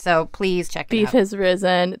part. So please check it out. Beef has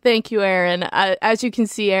risen. Thank you, Aaron. As you can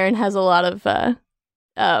see, Aaron has a lot of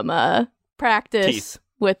practice Teeth.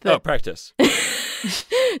 with the practice.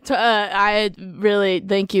 I really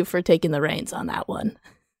thank you for taking the reins on that one.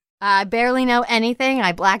 I barely know anything.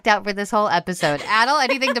 I blacked out for this whole episode. Adel,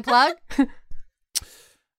 anything to plug?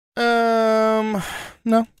 No.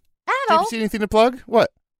 Adel, Do you see anything to plug?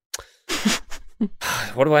 What?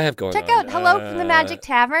 What do I have going on? Check out Hello from the Magic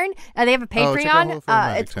Tavern. They have a check out Patreon. Hello from the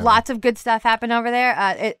Magic It's Tavern. lots of good stuff happen over there.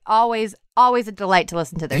 It always a delight to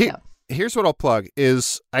listen to their show. Here's what I'll plug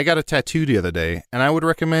is I got a tattoo the other day, and I would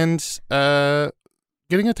recommend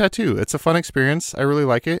getting a tattoo. It's a fun experience. I really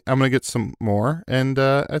like it. I'm going to get some more, and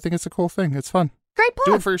I think it's a cool thing. It's fun. Great plug.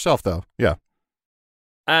 Do it for yourself, though. Yeah.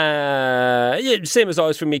 Same as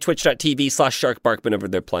always from me, twitch.tv/SharkBarkman over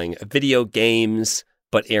there playing video games.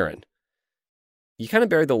 But Aaron, you kind of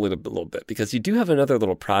buried the lid a little bit because you do have another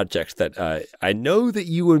little project that I know that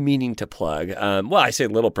you were meaning to plug. Well, I say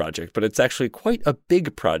little project, but it's actually quite a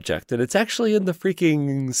big project, and it's actually in the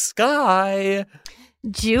freaking sky.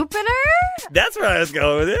 Jupiter? That's where I was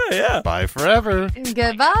going with it, yeah. Bye forever.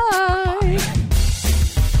 Goodbye.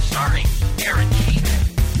 Starring Aaron Keegan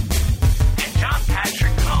and John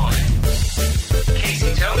Patrick Cohen.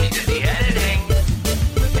 Casey Tony did the editing.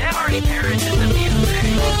 And Marty Parrish did the music.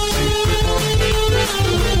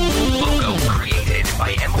 Logo created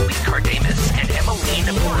by Emily Cardamus and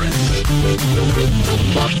Emmeline Morris.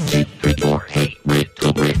 1, 2, 3, 4, hey,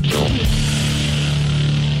 Riddle.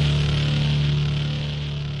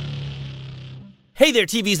 Hey there,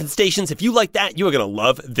 TVs and stations. If you like that, you are going to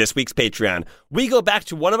love this week's Patreon. We go back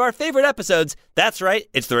to one of our favorite episodes. That's right.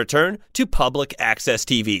 It's the return to Public Access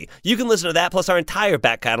TV. You can listen to that plus our entire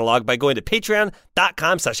back catalog by going to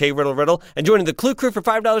patreon.com/HeyRiddleRiddle and joining the Clue Crew for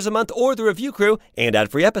 $5 a month or the Review Crew and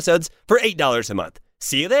ad-free episodes for $8 a month.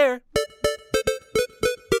 See you there.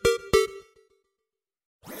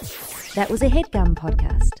 That was a HeadGum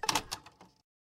podcast.